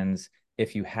plans,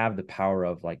 if you have the power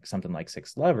of like something like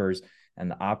 6 levers and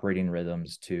the operating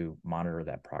rhythms to monitor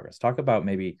that progress? Talk about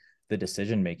maybe the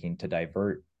decision making to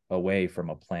divert away from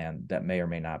a plan that may or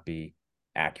may not be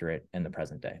accurate in the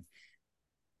present day.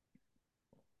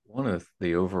 One of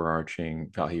the overarching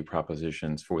value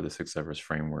propositions for the 6 levers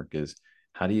framework is,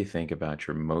 how do you think about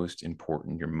your most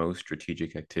important, your most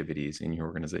strategic activities in your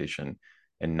organization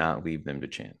and not leave them to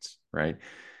chance, right?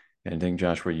 And I think,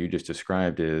 Josh, what you just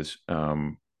described is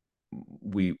I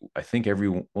think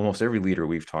almost every leader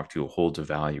we've talked to holds a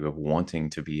value of wanting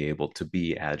to be able to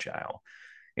be agile.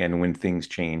 And when things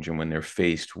change and when they're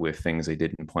faced with things they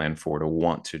didn't plan for, to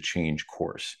want to change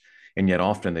course. And yet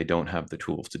often they don't have the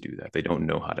tools to do that. They don't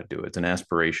know how to do it. It's an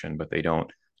aspiration, but they don't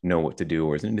know what to do.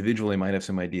 Or as an individual, they might have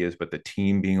some ideas, but the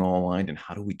team being all aligned, and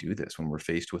how do we do this when we're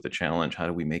faced with a challenge? How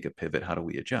do we make a pivot? How do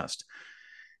we adjust?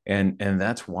 And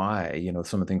that's why,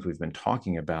 some of the things we've been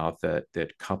talking about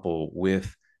that couple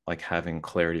with like having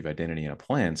clarity of identity in a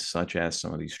plan, such as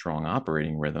some of these strong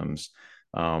operating rhythms,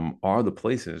 are the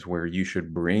places where you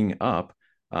should bring up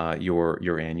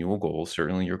your annual goals,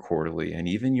 certainly your quarterly, and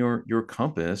even your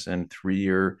compass and 3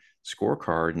 year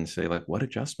scorecard, and say, like, what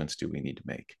adjustments do we need to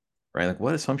make, right? Like,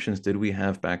 what assumptions did we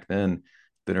have back then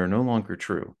that are no longer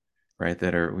true, right?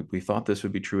 That are, we thought this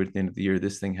would be true at the end of the year.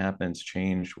 This thing happens,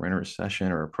 changed. We're in a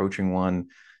recession or approaching one.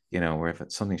 Where if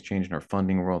something's changed in our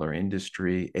funding world, our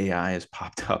industry, AI has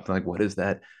popped up. Like, what does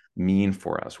that mean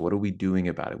for us? What are we doing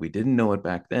about it? We didn't know it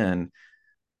back then,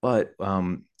 but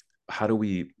how do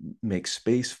we make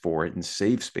space for it and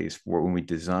save space for it when we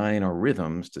design our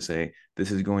rhythms to say,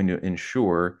 this is going to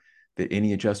ensure that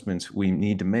any adjustments we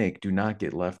need to make do not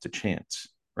get left to chance,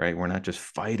 right? We're not just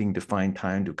fighting to find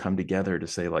time to come together to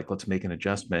say, like, let's make an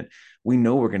adjustment. We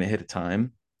know we're going to hit a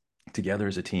time together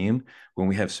as a team when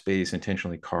we have space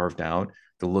intentionally carved out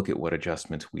to look at what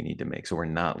adjustments we need to make. So we're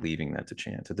not leaving that to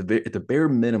chance. At the bare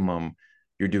minimum,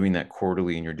 you're doing that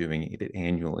quarterly and you're doing it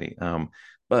annually.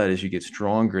 But as you get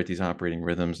stronger at these operating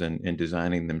rhythms and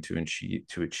designing them to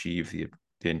achieve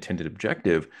the the intended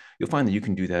objective, you'll find that you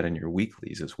can do that in your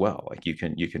weeklies as well. Like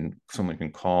someone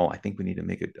can call, I think we need to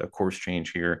make a course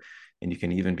change here. And you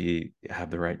can even have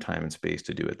the right time and space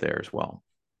to do it there as well.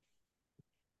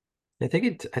 I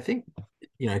think,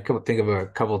 I could think of a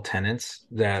couple tenets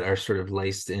that are sort of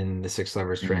laced in the Six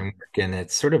Levers framework, and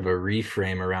it's sort of a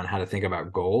reframe around how to think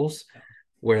about goals,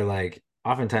 where like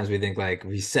oftentimes we think like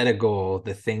we set a goal,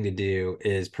 the thing to do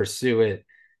is pursue it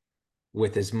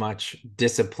with as much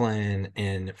discipline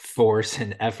and force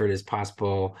and effort as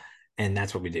possible. And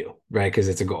that's what we do, right? Because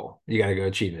it's a goal. You got to go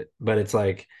achieve it. But it's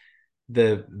like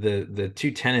the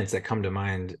two tenets that come to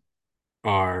mind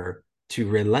are to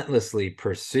relentlessly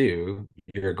pursue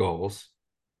your goals,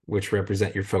 which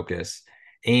represent your focus,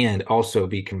 and also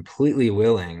be completely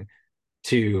willing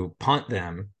to punt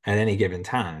them at any given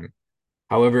time.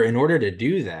 However, in order to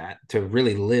do that, to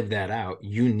really live that out,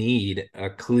 you need a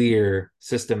clear,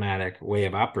 systematic way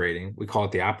of operating. We call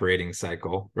it the operating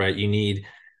cycle, right? You need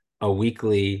a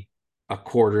weekly, a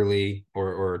quarterly,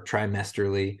 or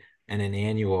trimesterly, and an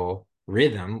annual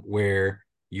rhythm where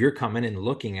you're coming and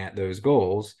looking at those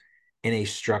goals in a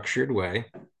structured way,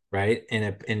 right?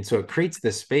 And so it creates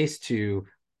the space to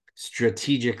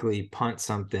strategically punt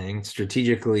something,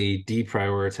 strategically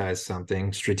deprioritize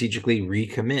something, strategically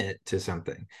recommit to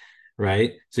something,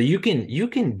 right? So you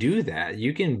can do that.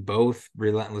 You can both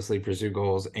relentlessly pursue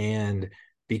goals and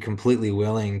be completely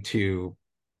willing to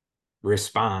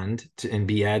respond to and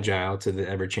be agile to the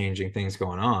ever-changing things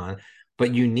going on.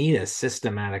 But you need a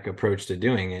systematic approach to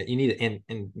doing it. You need,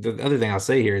 and the other thing I'll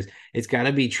say here is it's got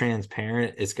to be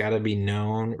transparent. It's got to be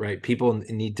known, right? People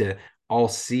need to all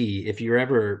see if you're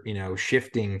ever,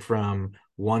 shifting from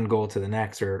one goal to the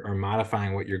next, or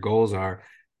modifying what your goals are.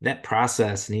 That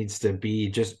process needs to be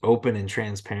just open and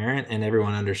transparent, and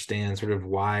everyone understands sort of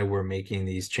why we're making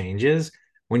these changes.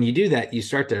 When you do that, you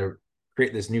start to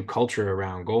create this new culture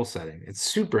around goal setting. It's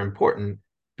super important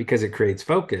because it creates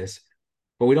focus,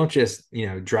 but we don't just,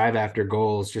 drive after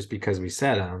goals just because we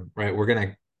set them, right? We're going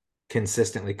to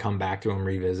consistently come back to them,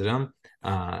 revisit them,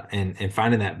 and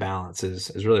finding that balance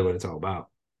is really what it's all about.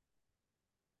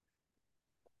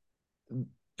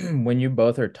 When you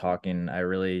both are talking, I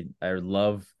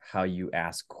love how you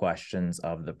ask questions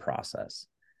of the process.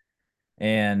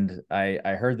 And I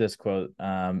heard this quote.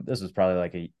 This was probably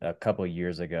like a couple of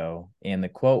years ago, and the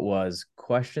quote was,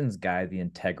 "Questions guide the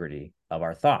integrity of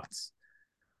our thoughts."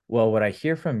 Well, what I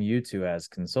hear from you two as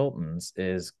consultants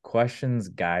is questions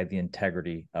guide the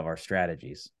integrity of our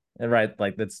strategies, right?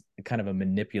 Like that's kind of a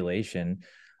manipulation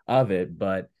of it,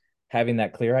 but having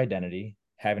that clear identity,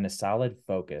 having a solid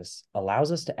focus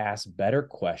allows us to ask better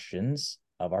questions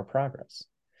of our progress.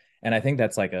 And I think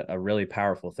that's like a really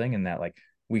powerful thing in that, like,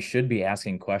 we should be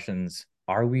asking questions.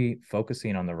 Are we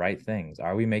focusing on the right things?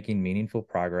 Are we making meaningful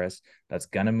progress that's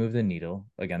going to move the needle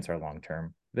against our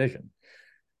long-term vision?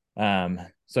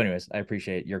 So anyways, I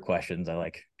appreciate your questions.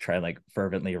 I try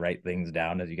fervently write things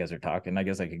down as you guys are talking. I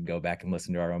guess I could go back and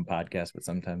listen to our own podcast, but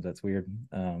sometimes that's weird.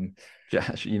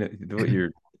 Josh, what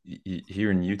you're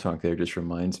hearing you talk there just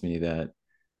reminds me that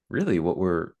really what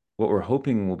we're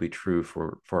hoping will be true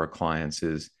for our clients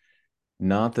is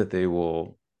not that they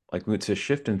will, like, it's a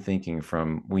shift in thinking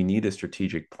from we need a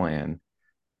strategic plan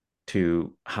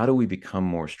to how do we become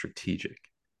more strategic.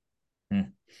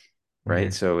 Right.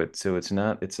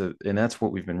 Mm-hmm. And that's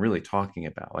what we've been really talking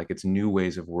about. Like, it's new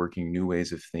ways of working, new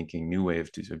ways of thinking, new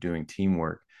ways of doing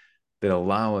teamwork that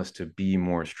allow us to be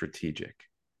more strategic.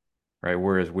 Right.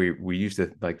 Whereas we used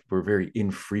to, like, we're very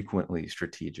infrequently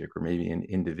strategic, or maybe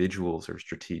individuals are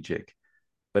strategic,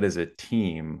 but as a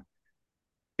team,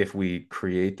 if we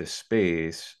create the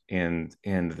space and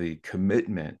the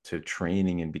commitment to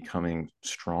training and becoming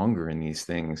stronger in these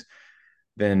things,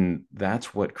 then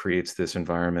that's what creates this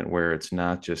environment where it's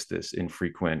not just this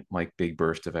infrequent, like, big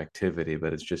burst of activity,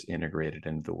 but it's just integrated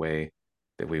into the way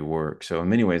that we work. So in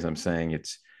many ways, I'm saying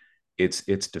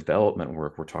it's development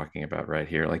work we're talking about right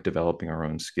here, like developing our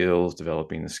own skills,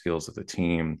 developing the skills of the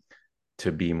team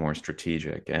to be more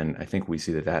strategic. And I think we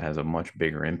see that has a much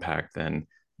bigger impact than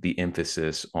the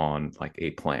emphasis on like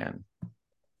a plan.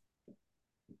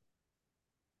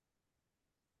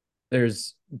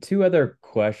 There's two other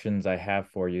questions I have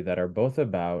for you that are both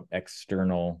about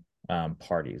external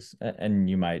parties. And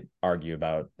you might argue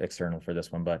about external for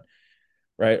this one, but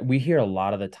right, we hear a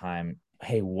lot of the time,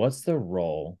 hey, what's the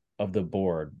role of the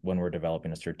board when we're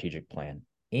developing a strategic plan?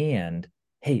 And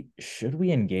hey, should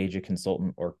we engage a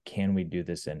consultant, or can we do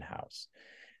this in-house?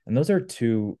 And those are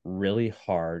two really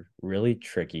hard, really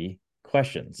tricky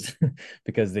questions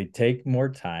because they take more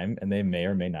time and they may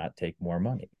or may not take more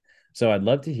money. So I'd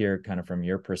love to hear kind of from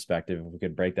your perspective, if we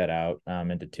could break that out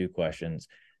into two questions.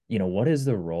 what is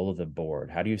the role of the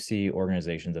board? How do you see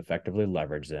organizations effectively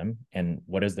leverage them? And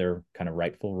what is their kind of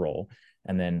rightful role?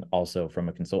 And then also from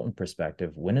a consultant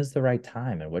perspective, when is the right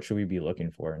time and what should we be looking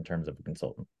for in terms of a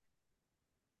consultant?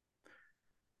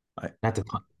 Not to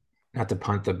not to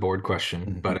punt the board question,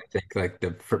 Mhm. but I think like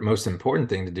the most important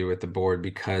thing to do with the board,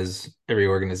 because every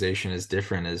organization is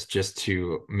different, is just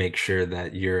to make sure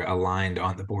that you're aligned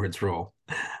on the board's role.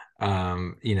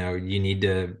 You need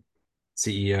to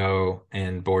CEO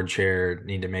and board chair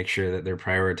need to make sure that they're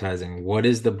prioritizing what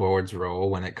is the board's role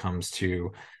when it comes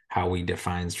to how we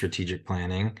define strategic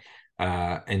planning.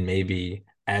 And maybe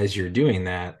as you're doing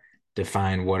that,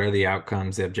 define what are the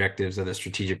outcomes, the objectives of the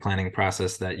strategic planning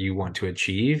process that you want to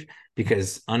achieve.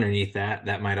 Because underneath that,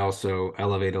 that might also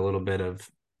elevate a little bit of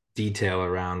detail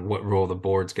around what role the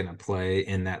board's going to play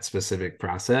in that specific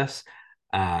process.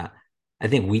 Uh, I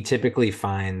think we typically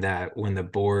find that when the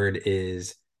board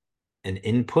is an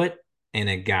input and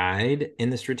a guide in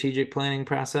the strategic planning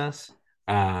process,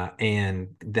 and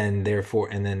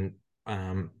then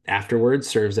afterwards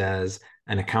serves as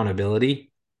an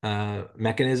accountability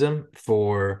mechanism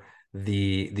for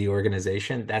the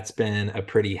organization. That's been a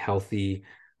pretty healthy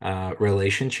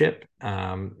relationship,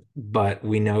 but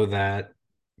we know that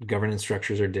governance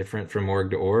structures are different from org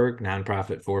to org,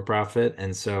 nonprofit, for profit,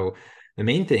 and so the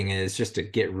main thing is just to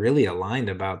get really aligned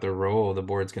about the role the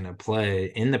board's going to play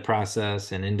in the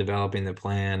process and in developing the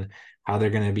plan, how they're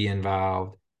going to be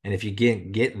involved. And if you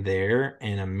get there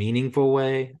in a meaningful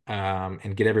way,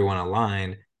 and get everyone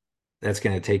aligned, that's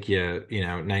going to take you,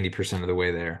 90% of the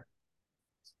way there.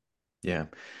 Yeah.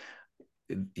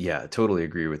 Yeah, totally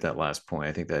agree with that last point.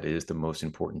 I think that is the most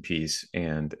important piece.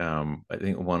 And I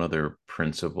think one other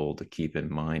principle to keep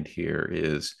in mind here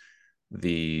is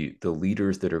the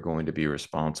leaders that are going to be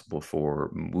responsible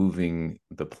for moving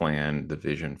the plan, the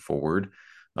vision forward,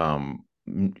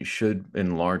 should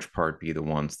in large part be the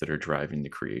ones that are driving the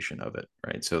creation of it,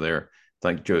 right? So they're,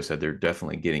 like Joe said, they're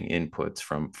definitely getting inputs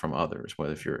from others.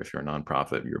 Whether if you're a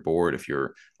nonprofit, your board; if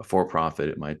you're a for-profit,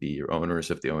 it might be your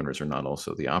owners. If the owners are not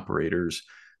also the operators,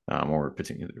 or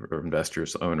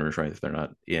investors, owners, right? If they're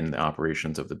not in the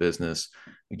operations of the business,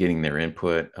 getting their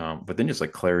input. But then just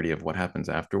like clarity of what happens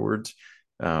afterwards.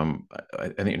 I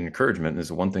think an encouragement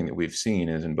is one thing that we've seen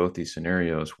is in both these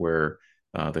scenarios where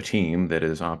the team that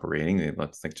is operating,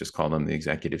 let's think, just call them the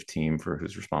executive team for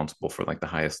who's responsible for like the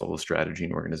highest level of strategy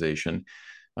and organization,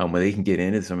 when they can get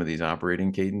into some of these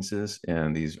operating cadences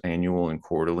and these annual and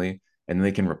quarterly, and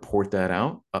they can report that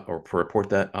out or report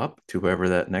that up to whoever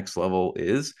that next level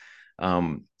is.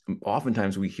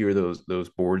 Oftentimes we hear those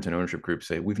boards and ownership groups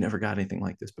say, we've never got anything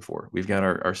like this before. We've got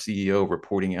our CEO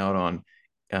reporting out on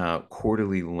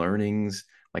quarterly learnings,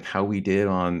 like how we did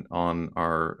on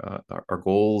our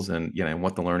goals, and and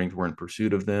what the learnings were in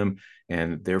pursuit of them,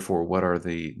 and therefore what are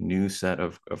the new set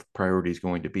of priorities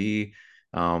going to be.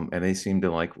 And they seem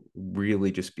to like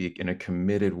really just be in a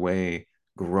committed way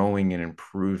growing and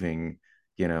improving,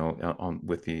 on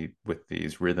with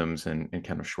these rhythms and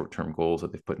kind of short-term goals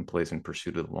that they've put in place in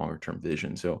pursuit of the longer-term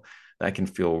vision. So that can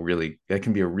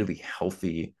be a really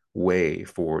healthy way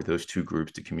for those two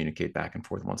groups to communicate back and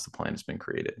forth once the plan has been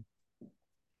created.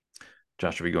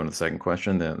 Josh, should we go into the second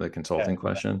question, the consulting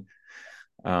question?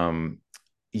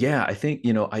 Yeah, I think,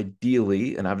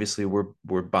 ideally, and obviously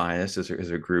we're biased as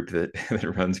a group that,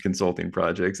 that runs consulting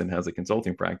projects and has a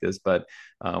consulting practice, but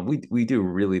we do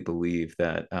really believe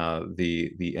that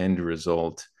the end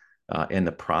result and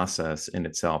the process in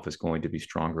itself is going to be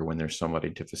stronger when there's somebody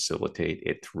to facilitate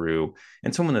it through,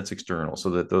 and someone that's external, so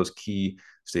that those key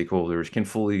stakeholders can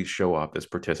fully show up as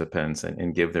participants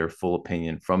and give their full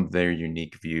opinion from their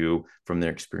unique view, from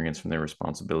their experience, from their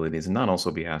responsibilities, and not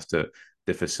also be asked to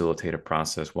facilitate a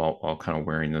process while kind of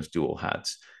wearing those dual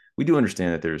hats. We do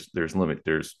understand that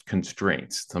there's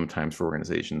constraints sometimes for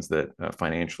organizations that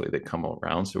financially that come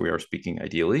around. So we are speaking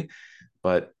ideally,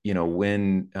 but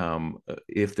when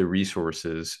if the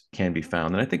resources can be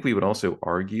found, and I think we would also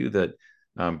argue that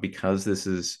because this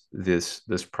is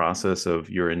this process of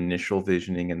your initial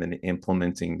visioning and then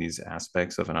implementing these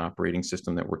aspects of an operating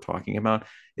system that we're talking about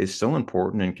is so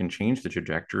important and can change the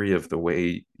trajectory of the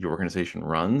way your organization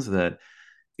runs, that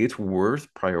it's worth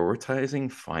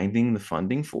prioritizing finding the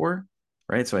funding for,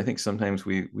 right? So I think sometimes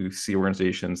we see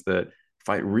organizations that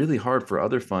fight really hard for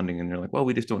other funding, and they're like, well,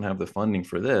 we just don't have the funding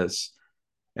for this.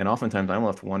 And oftentimes I'm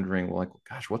left wondering, well, like,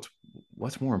 gosh,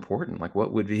 what's more important? Like,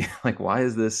 what would be like, why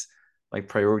is this like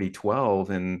priority 12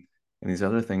 and these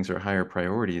other things are higher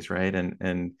priorities, right?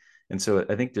 And so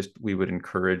I think just we would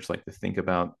encourage like to think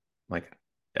about like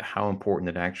how important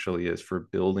it actually is for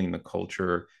building the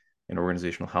culture and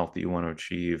organizational health that you want to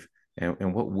achieve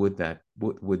and what would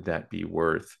that be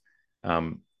worth?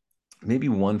 Um, Maybe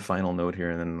one final note here,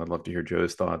 and then I'd love to hear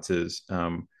Joe's thoughts. Is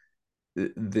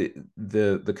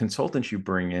the consultants you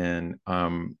bring in,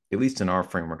 at least in our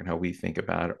framework and how we think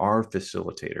about it, are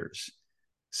facilitators.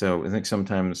 So I think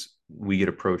sometimes we get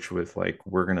approached with like,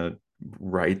 we're gonna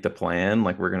write the plan,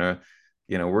 like we're gonna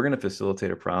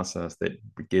facilitate a process that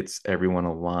gets everyone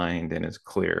aligned and is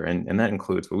clear. And that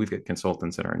includes, but we've got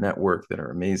consultants in our network that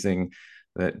are amazing,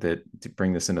 that to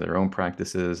bring this into their own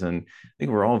practices. And I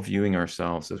think we're all viewing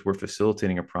ourselves as we're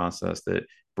facilitating a process that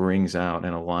brings out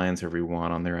and aligns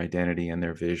everyone on their identity and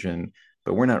their vision,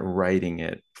 but we're not writing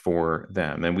it for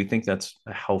them. And we think that's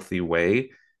a healthy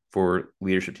way for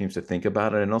leadership teams to think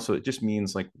about it. And also, it just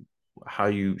means like how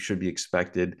you should be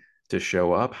expected to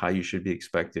show up, how you should be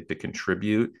expected to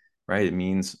contribute, right? It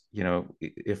means,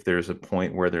 if there's a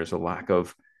point where there's a lack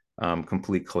of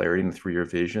complete clarity in the 3-year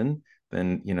vision,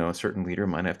 then, a certain leader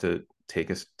might have to take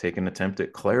an attempt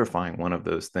at clarifying one of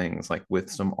those things, like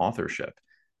with some authorship,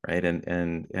 right? A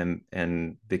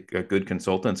good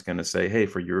consultant's going to say, hey,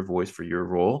 for your voice, for your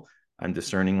role, I'm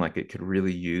discerning like it could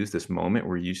really use this moment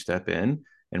where you step in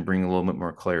and bring a little bit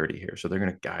more clarity here. So they're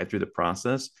going to guide through the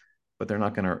process, but they're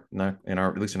not going to, not in our,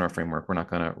 at least in our framework, we're not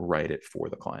going to write it for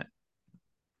the client.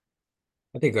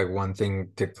 I think like one thing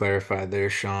to clarify there,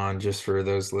 Sean, just for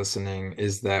those listening,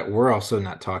 is that we're also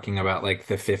not talking about like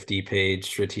the 50-page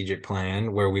strategic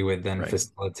plan where we would then Right.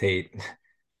 facilitate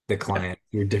the Yeah. client.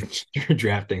 You're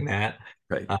drafting that.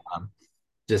 Right. Um,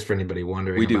 just for anybody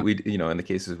wondering We do. about. In the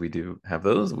cases we do have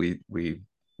those, we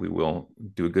will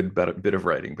do a good bit of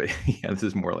writing, but yeah, this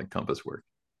is more like compass work.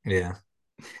 Yeah.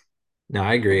 No,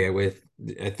 I agree with,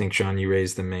 I think, Sean, you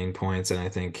raised the main points. And I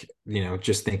think,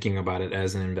 just thinking about it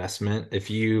as an investment, if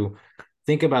you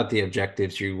think about the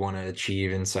objectives you want to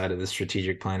achieve inside of the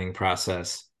strategic planning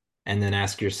process, and then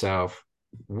ask yourself,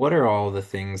 what are all the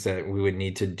things that we would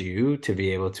need to do to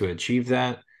be able to achieve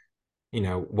that?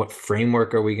 What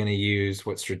framework are we going to use?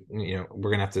 We're going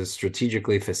to have to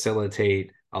strategically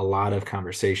facilitate a lot of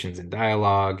conversations and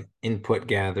dialogue, input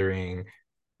gathering,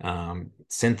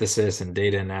 synthesis and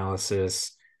data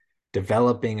analysis,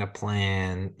 developing a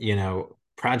plan,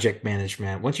 project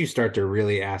management. Once you start to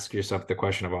really ask yourself the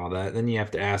question of all that, then you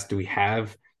have to ask, do we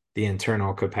have the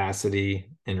internal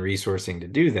capacity and resourcing to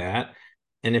do that?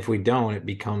 And if we don't, it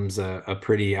becomes a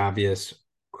pretty obvious,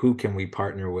 who can we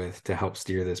partner with to help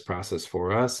steer this process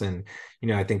for us? And,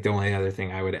 I think the only other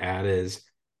thing I would add is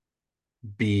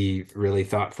be really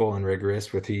thoughtful and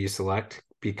rigorous with who you select,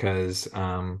 because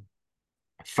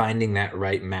finding that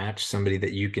right match, somebody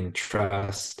that you can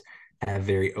trust, have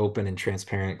very open and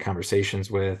transparent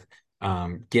conversations with,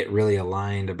 get really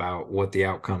aligned about what the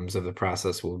outcomes of the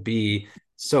process will be,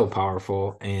 so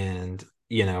powerful. And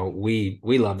we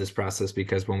love this process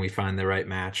because when we find the right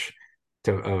match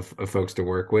of folks to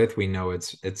work with, we know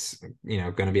it's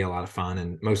going to be a lot of fun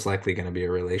and most likely going to be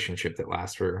a relationship that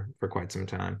lasts for quite some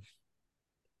time.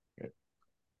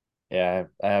 Yeah,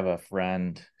 I have a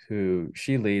friend who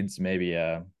she leads maybe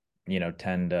a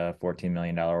 10 to 14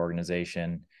 million dollar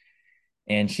organization,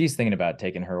 and she's thinking about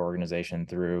taking her organization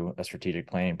through a strategic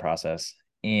planning process,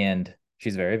 and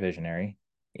she's very visionary,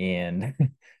 and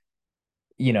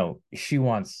she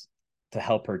wants to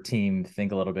help her team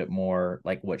think a little bit more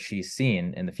like what she's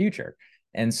seen in the future.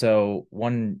 And so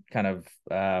one kind of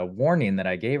warning that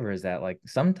I gave her is that like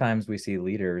sometimes we see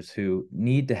leaders who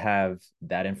need to have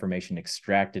that information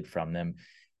extracted from them,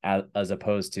 as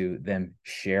opposed to them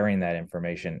sharing that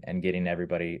information and getting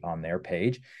everybody on their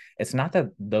page. It's not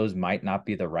that those might not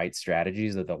be the right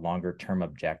strategies or the longer term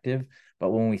objective,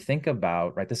 but when we think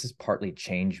about, right, this is partly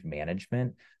change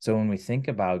management. So when we think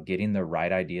about getting the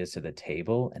right ideas to the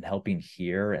table and helping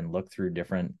hear and look through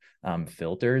different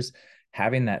filters,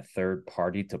 having that third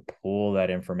party to pull that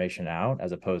information out,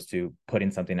 as opposed to putting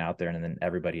something out there and then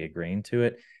everybody agreeing to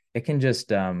it, it can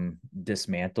just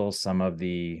dismantle some of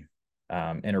the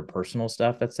interpersonal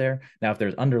stuff that's there. Now, if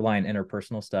there's underlying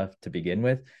interpersonal stuff to begin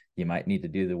with, you might need to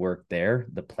do the work there.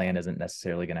 The plan isn't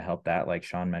necessarily going to help that, like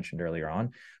Sean mentioned earlier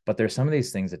on. But there's some of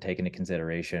these things to take into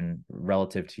consideration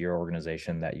relative to your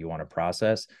organization that you want to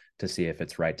process to see if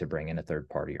it's right to bring in a third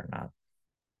party or not.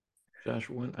 Josh,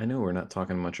 I know we're not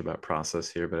talking much about process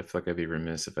here, but I feel like I'd be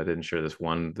remiss if I didn't share this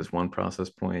one process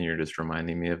point. You're just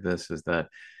reminding me of this, is that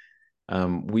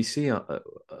we see a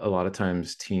lot of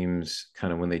times teams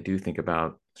kind of, when they do think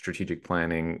about strategic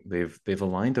planning, they've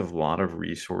aligned a lot of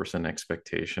resource and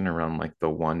expectation around like the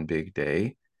one big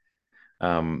day.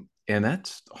 And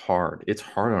that's hard. It's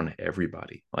hard on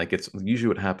everybody. Like, it's usually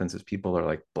what happens is people are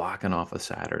like blocking off a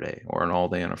Saturday or an all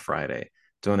day on a Friday.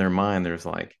 So in their mind, there's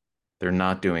like they're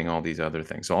not doing all these other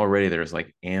things. So already there's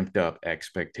like amped up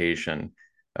expectation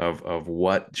of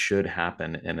what should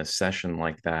happen in a session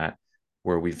like that,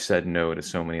 where we've said no to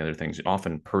so many other things,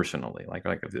 often personally, like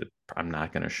I'm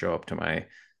not going to show up to my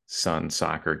son's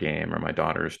soccer game or my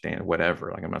daughter's dance,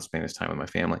 whatever. Like I'm not spending this time with my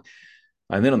family.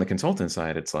 And then on the consultant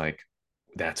side, it's like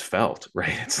that's felt,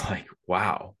 right? It's like,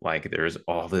 wow, like there's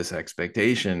all this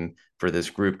expectation for this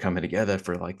group coming together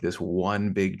for like this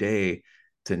one big day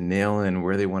to nail in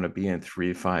where they want to be in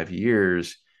 3 to 5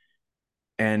 years.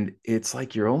 And it's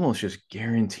like you're almost just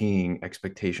guaranteeing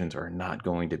expectations are not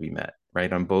going to be met,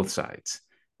 right? On both sides,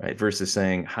 right? Versus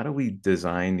saying, how do we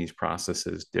design these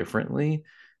processes differently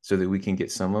so that we can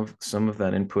get some of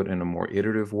that input in a more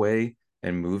iterative way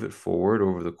and move it forward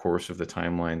over the course of the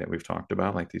timeline that we've talked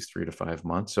about, like these 3 to 5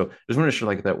 months. So just want to share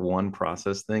like that one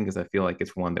process thing, because I feel like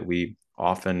it's one that we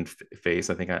often face.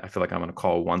 I feel like I'm on a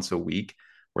call once a week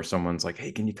where someone's like,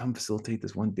 hey, can you come facilitate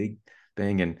this one big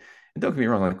thing? And don't get me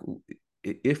wrong, like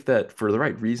if that for the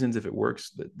right reasons, if it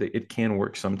works, it can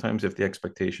work sometimes if the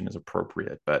expectation is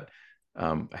appropriate. But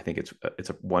I think it's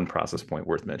a one process point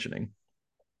worth mentioning.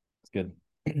 It's good.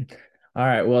 All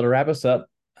right. Well, to wrap us up,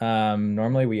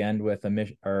 normally we end with a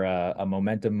mission or a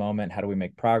momentum moment. How do we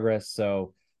make progress?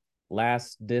 So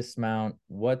last dismount,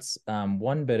 what's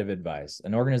one bit of advice?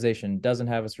 An organization doesn't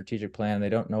have a strategic plan. They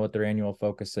don't know what their annual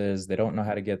focus is. They don't know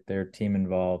how to get their team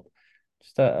involved.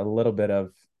 Just a little bit of,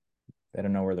 they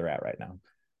don't know where they're at right now.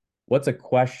 What's a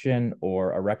question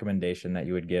or a recommendation that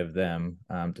you would give them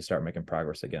to start making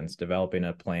progress against developing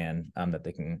a plan that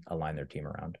they can align their team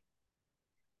around?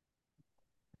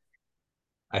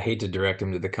 I hate to direct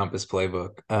them to the Compass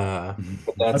playbook, but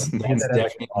that's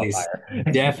definitely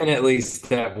qualifier. definitely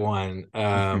step one.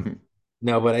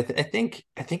 No, but I think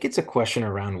it's a question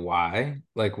around why.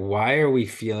 Like, why are we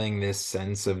feeling this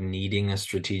sense of needing a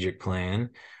strategic plan?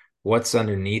 What's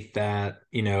underneath that,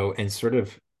 and sort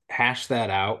of hash that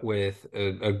out with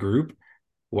a group.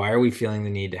 Why are we feeling the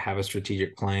need to have a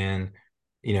strategic plan?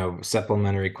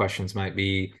 Supplementary questions might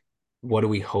be, what do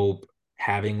we hope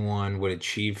having one would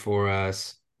achieve for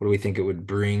us? What do we think it would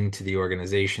bring to the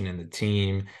organization and the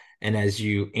team? And as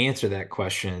you answer that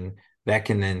question, that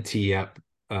can then tee up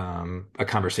a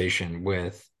conversation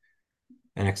with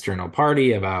an external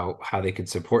party about how they could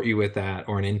support you with that,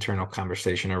 or an internal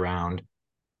conversation around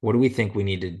what do we think we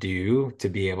need to do to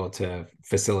be able to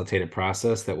facilitate a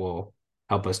process that will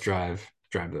help us drive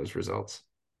those results.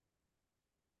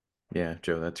 Yeah,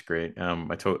 Joe, that's great.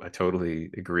 I totally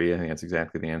agree. I think that's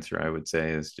exactly the answer I would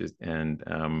say is just, and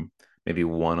maybe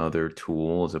one other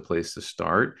tool as a place to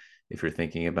start if you're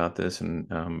thinking about this,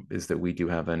 and is that we do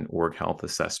have an org health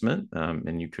assessment,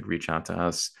 and you could reach out to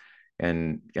us.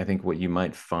 And I think what you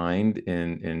might find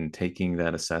in taking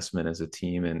that assessment as a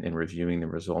team and reviewing the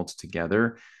results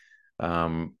together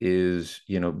is,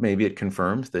 maybe it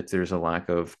confirms that there's a lack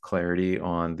of clarity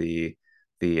on the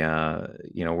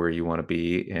where you want to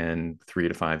be in 3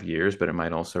 to 5 years, but it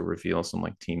might also reveal some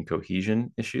like team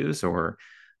cohesion issues or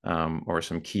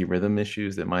some key rhythm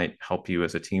issues that might help you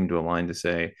as a team to align to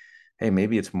say, hey,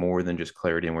 maybe it's more than just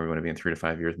clarity on where we want to be in 3 to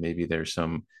 5 years. Maybe there's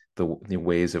the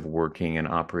ways of working and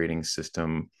operating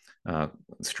system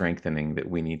strengthening that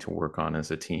we need to work on as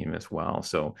a team as well.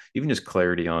 So even just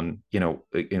clarity on,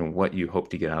 what you hope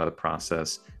to get out of the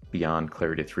process beyond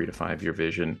clarity 3 to 5 year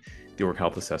vision, the org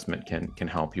health assessment can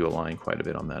help you align quite a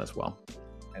bit on that as well.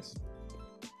 Yes.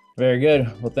 Very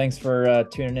good. Well, thanks for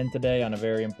tuning in today on a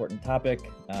very important topic.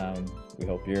 We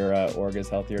hope your org is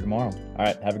healthier tomorrow. All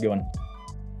right. Have a good one.